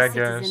longer bad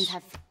guys.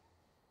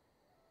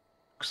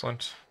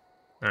 Excellent.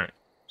 Alright.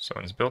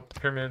 Someone's built the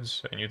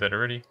pyramids. I knew that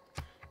already.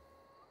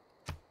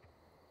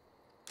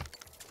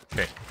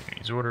 Okay,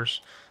 these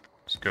orders.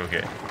 Let's go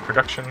get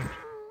production.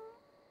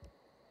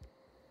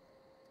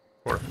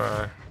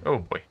 Fortify. Oh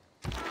boy.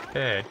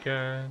 Bad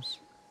guys.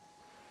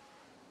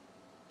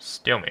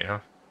 Stalemate, huh?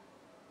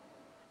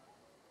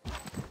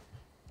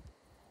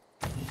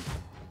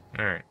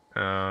 Alright,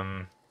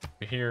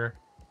 here.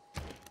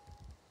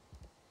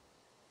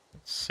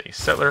 Let's say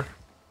settler.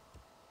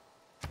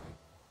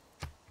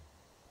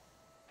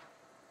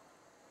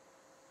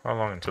 How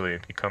long until they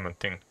become a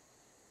thing?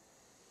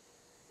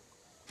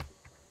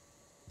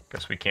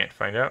 Guess we can't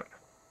find out.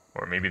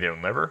 Or maybe they'll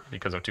never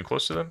because I'm too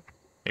close to them.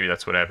 Maybe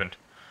that's what happened.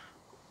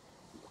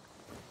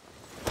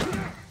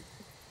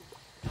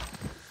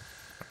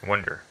 I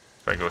wonder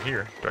if I go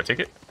here, do I take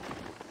it?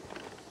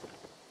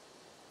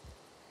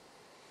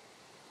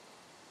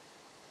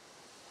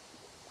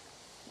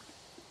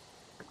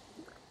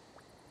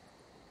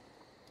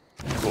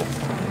 Cool.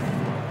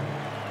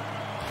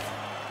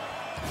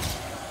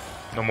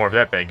 No more of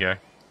that bad guy.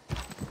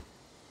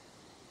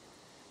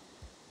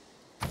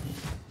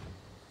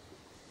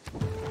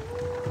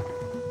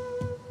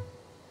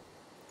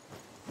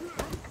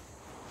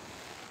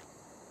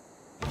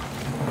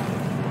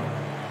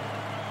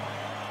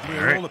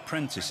 We're all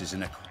apprentices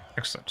in a...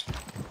 Excellent.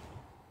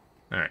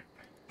 Alright.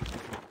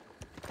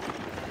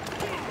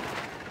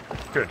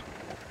 Good.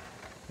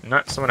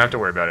 Not someone I have to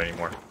worry about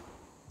anymore.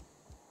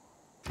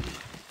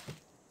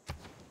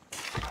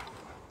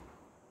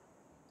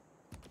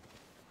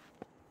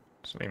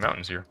 So many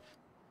mountains here.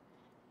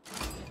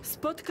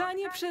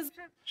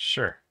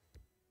 Sure.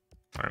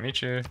 Wanna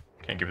meet you.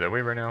 Can't give that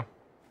away right now.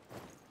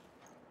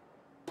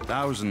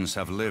 Thousands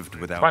have lived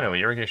without...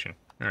 Finally, irrigation.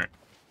 Alright.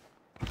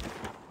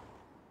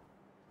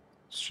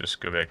 Let's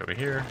just go back over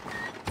here.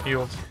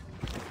 Healed.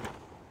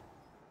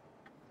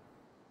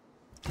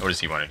 What does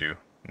he want to do?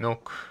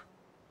 Milk.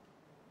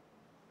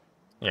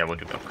 Yeah, we'll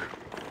do milk.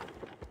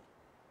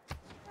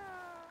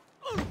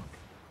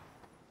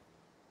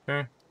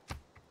 Okay.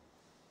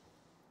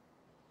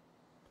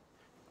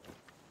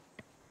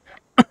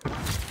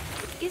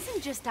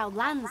 Isn't just our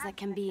lands that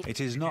can be... It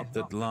is not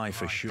that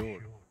life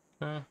assured.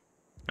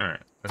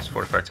 Alright, let's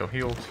fortify till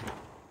healed.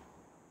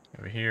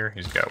 Over here,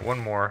 he's got one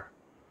more.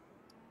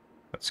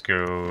 Let's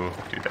go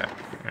do that.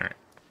 Alright.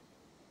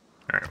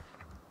 Alright.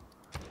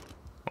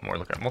 One more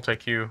look at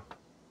multi-queue.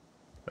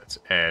 Let's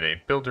add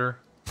a builder.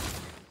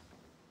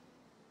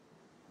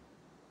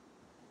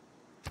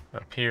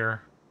 Up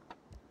here.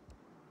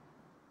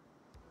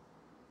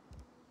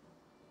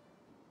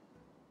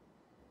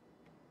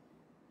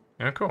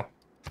 Yeah, cool.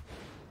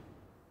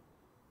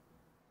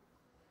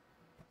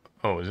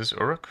 Oh, is this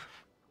Uruk?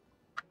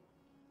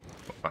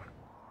 Hold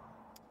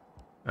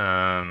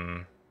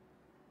on.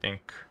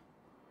 Think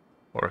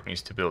Uruk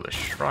needs to build a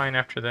shrine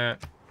after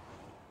that.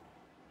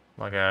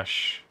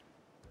 Lagash.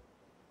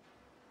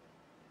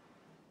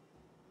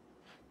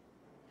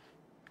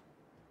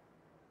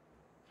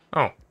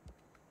 Oh.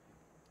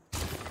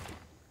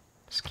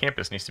 This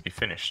campus needs to be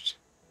finished.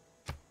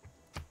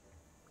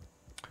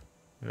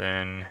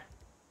 Then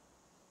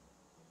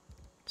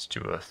let's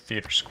do a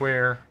theater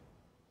square.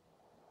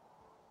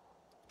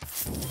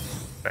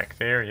 Back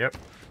there, yep.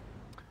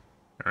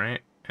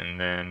 Alright, and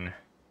then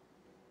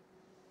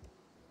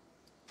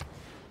if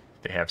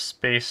they have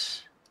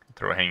space,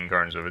 throw hanging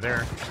gardens over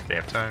there if they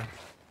have time.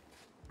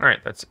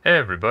 Alright, that's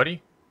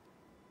everybody.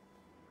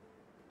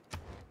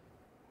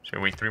 Should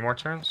we wait 3 more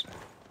turns?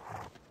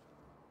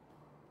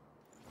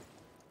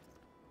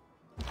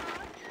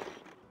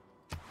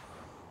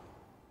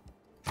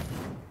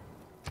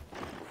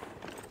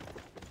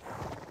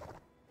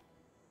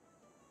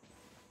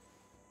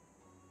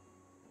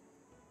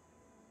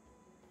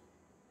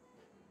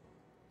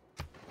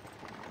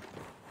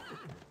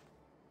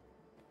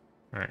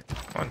 Alright,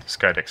 I want this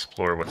guy to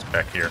explore what's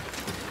back here.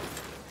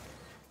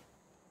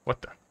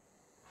 What the?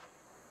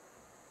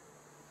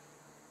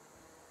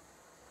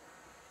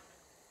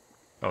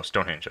 Oh,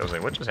 Stonehenge. I was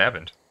like, what just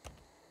happened?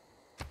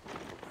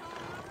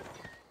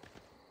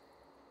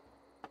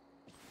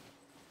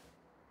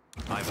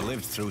 I've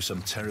lived through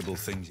some terrible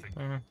things.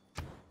 Let's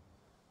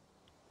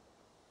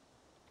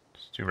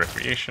do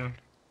recreation.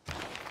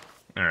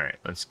 Alright,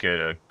 let's get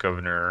a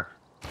governor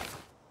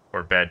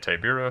Or Bad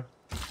Tibera.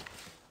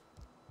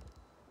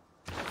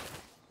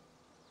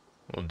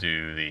 We'll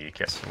do the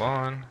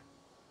Castellan.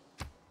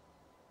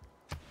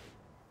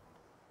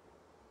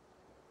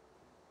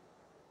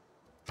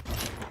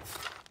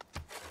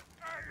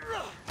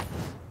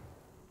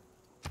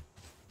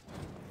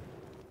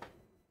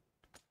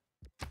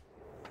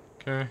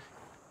 Okay.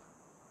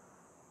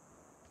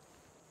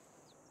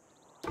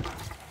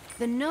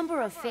 The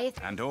number of faith.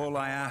 And all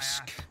I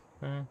ask.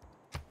 Okay.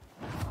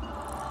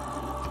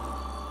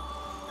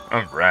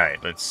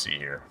 Alright, let's see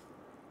here.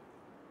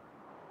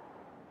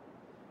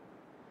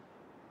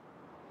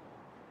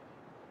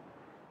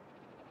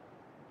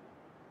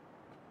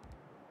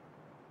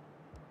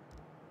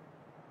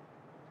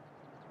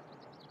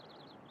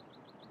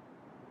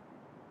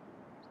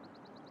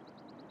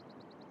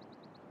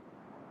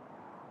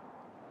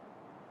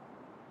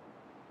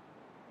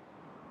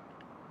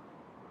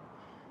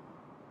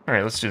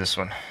 Alright, let's do this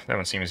one. That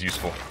one seems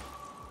useful.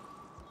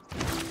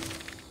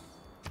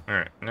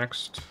 Alright,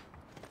 next.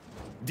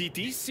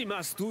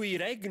 Ditissimas tui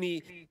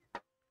regni.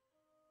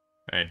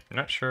 I'm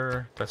not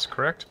sure that's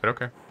correct, but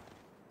okay.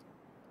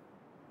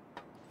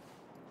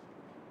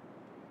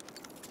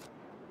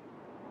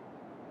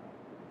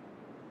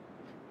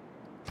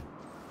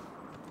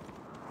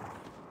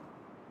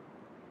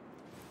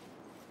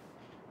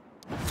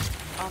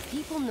 Our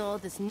people know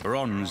this.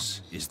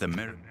 Bronze is the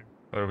mirror.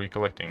 What are we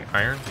collecting?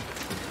 Iron?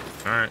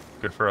 Alright,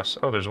 good for us.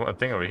 Oh, there's one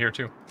thing over here,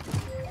 too.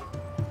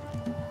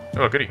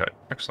 Oh, a goodie hut.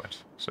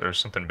 Excellent. So there's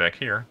something back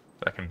here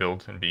that I can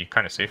build and be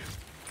kind of safe.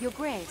 Your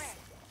Grace,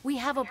 we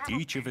have a.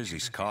 Each of us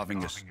is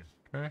carving us.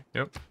 Okay,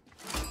 yep.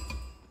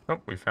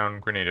 Oh, we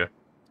found Grenada.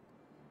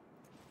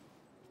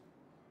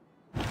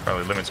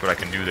 Probably limits what I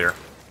can do there.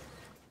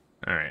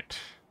 Alright.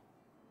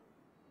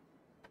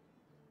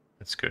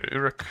 Let's go to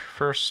Uruk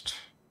first.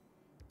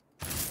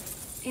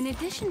 In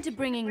addition to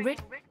bringing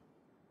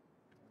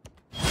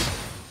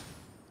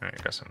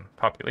Alright, got some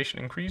population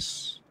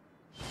increase.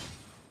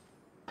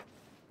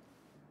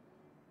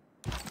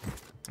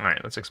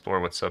 Alright, let's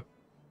explore what's up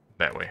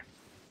that way.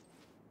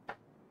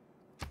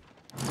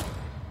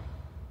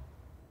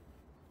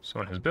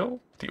 Someone has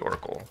built the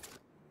Oracle.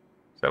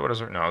 Is that what I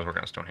was working on? No, I was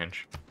working on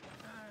Stonehenge.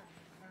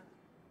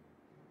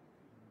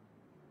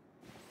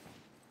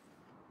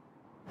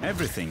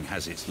 Everything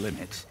has its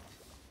limit.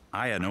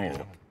 Iron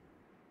ore.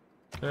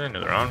 Okay,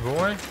 another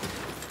envoy.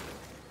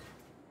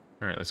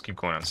 Alright, let's keep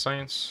going on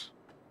science.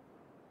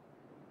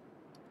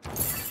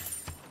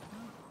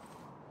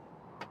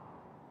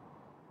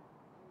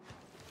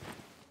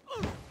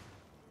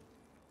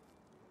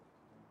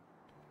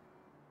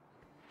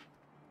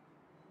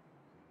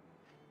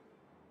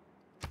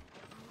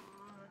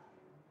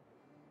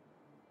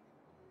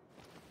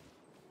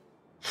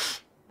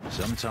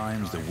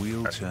 Sometimes the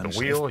wheel turns. The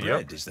wheel, if yep.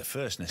 bread is the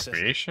first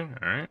necessity. Creation,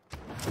 alright.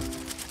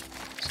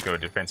 Let's go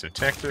defensive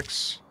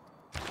tactics.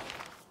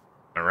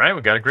 Alright,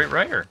 we got a great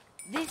writer.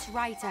 This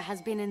writer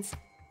has been in.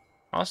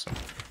 Awesome.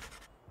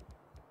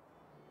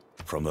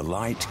 From the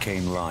light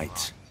came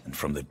light, and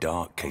from the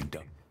dark came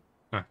dark.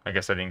 Huh, I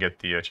guess I didn't get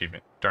the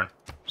achievement. Darn.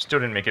 Still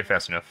didn't make it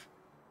fast enough.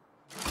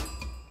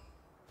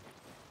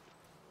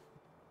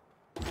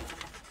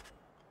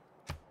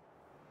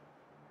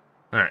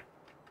 Alright.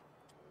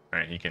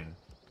 Alright, he can...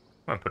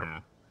 I'm gonna put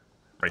him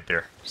right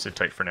there. Sit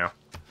tight for now.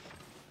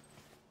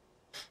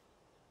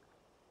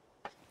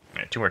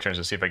 Alright, 2 more turns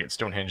to see if I get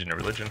Stonehenge into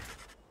religion.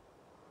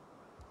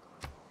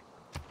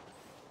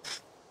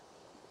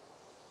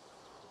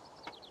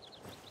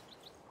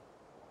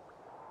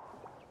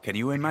 Can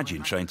you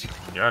imagine trying to...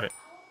 Got it.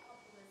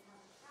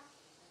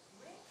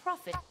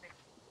 Profit.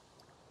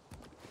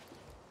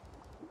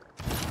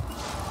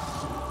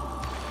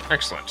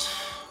 Excellent.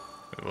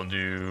 We'll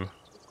do...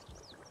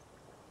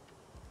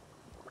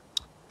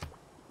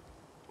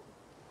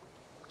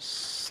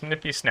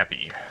 Snippy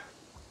Snappy.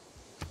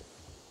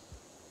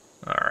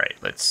 Alright,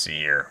 let's see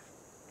here.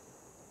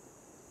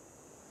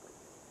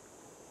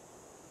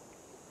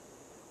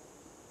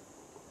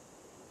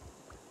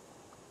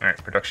 Alright,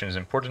 production is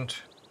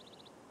important.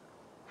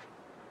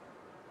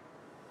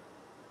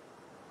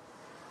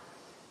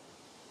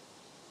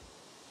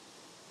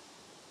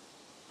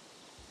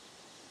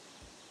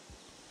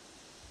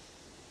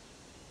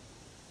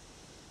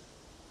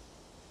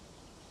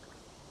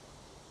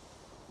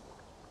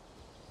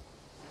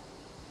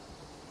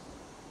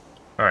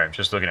 Alright, I'm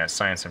just looking at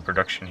science and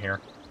production here.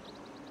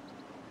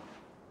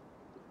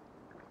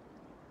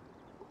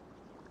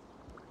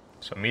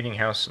 So meeting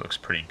house looks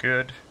pretty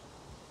good.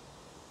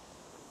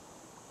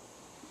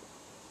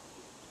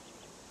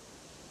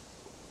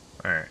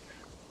 Alright.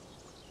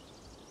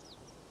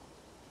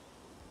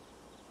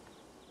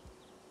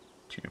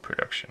 2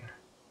 production.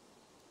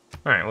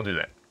 Alright, we'll do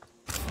that.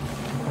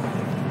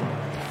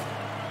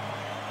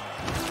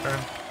 Okay.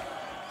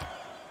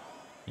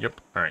 Yep.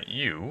 Alright,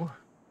 you.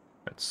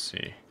 Let's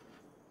see.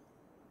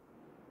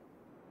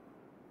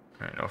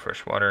 Alright, no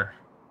fresh water.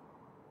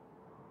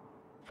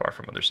 Far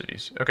from other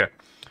cities. Okay.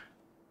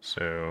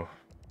 So...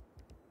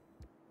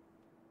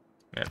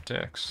 map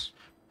decks.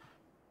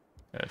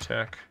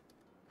 Attack.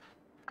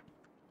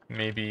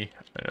 maybe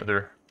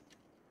another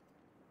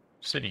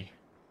city.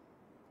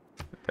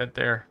 Put that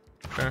there.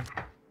 Okay.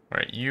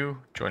 Alright, you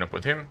join up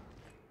with him.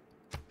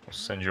 We'll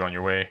send you on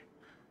your way.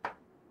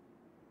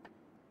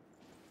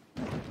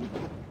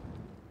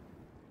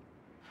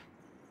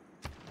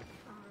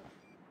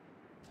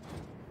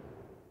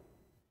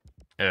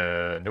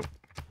 Nope.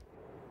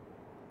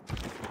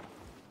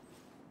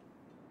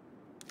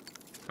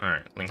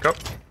 Alright, link up.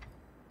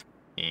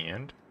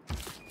 And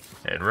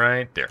head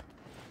right there.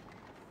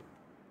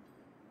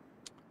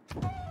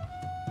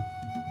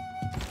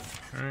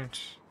 Alright,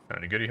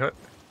 found a goodie hut.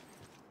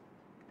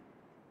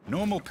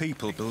 Normal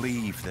people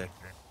believe that...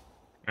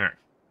 Alright.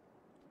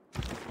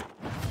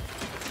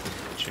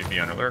 Should be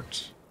on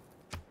alert.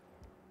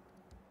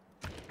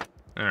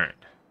 Alright.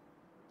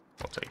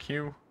 I'll take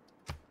you.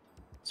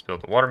 Let's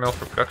build a watermill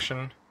for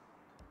production.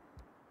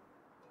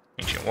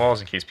 Ancient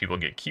walls in case people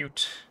get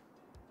cute.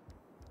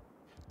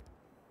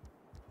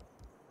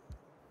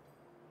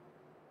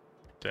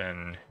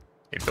 Then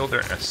a builder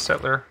and a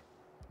settler.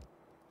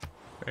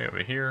 Way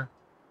over here.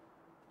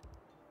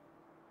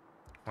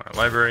 Want a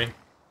library.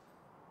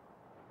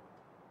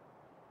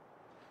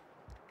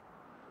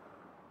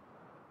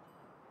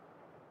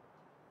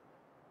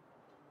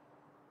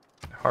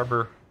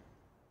 Harbor.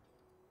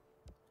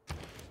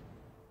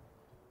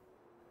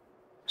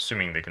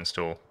 Assuming they can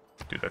still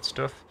do that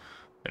stuff.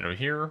 Then over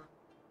here,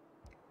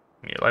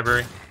 we need a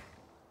library.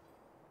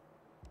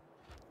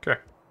 Okay.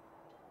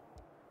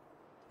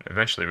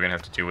 Eventually we're gonna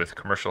have to deal with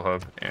commercial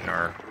hub and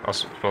our,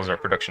 as well as our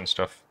production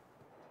stuff.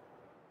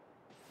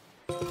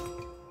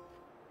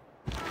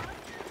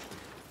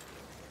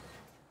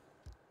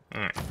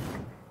 Alright.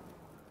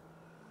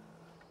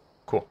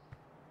 Cool.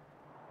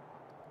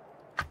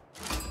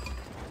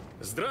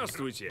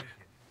 Здравствуйте.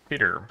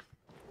 Peter.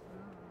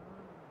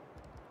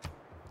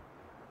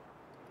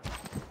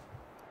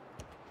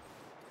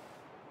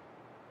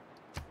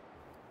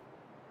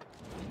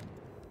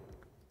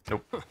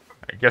 Nope.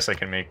 I guess I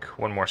can make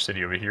one more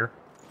city over here.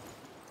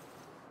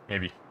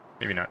 Maybe.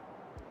 Maybe not.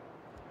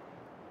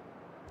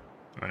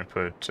 I'm gonna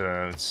put,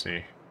 let's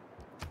see.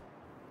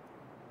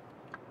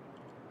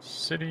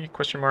 City,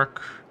 question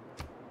mark.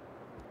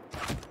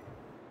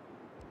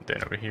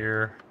 Then over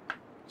here,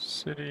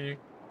 city,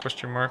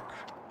 question mark.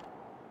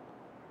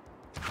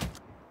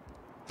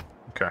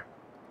 Okay.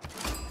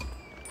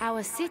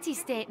 Our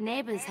city-state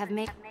neighbors have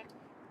made...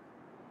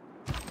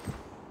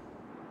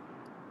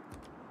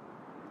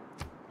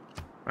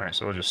 Alright,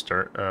 so we'll just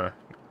start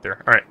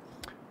there. Alright,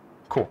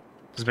 cool.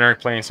 This has been Eric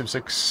playing Civ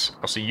 6.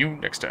 I'll see you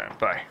next time.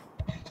 Bye.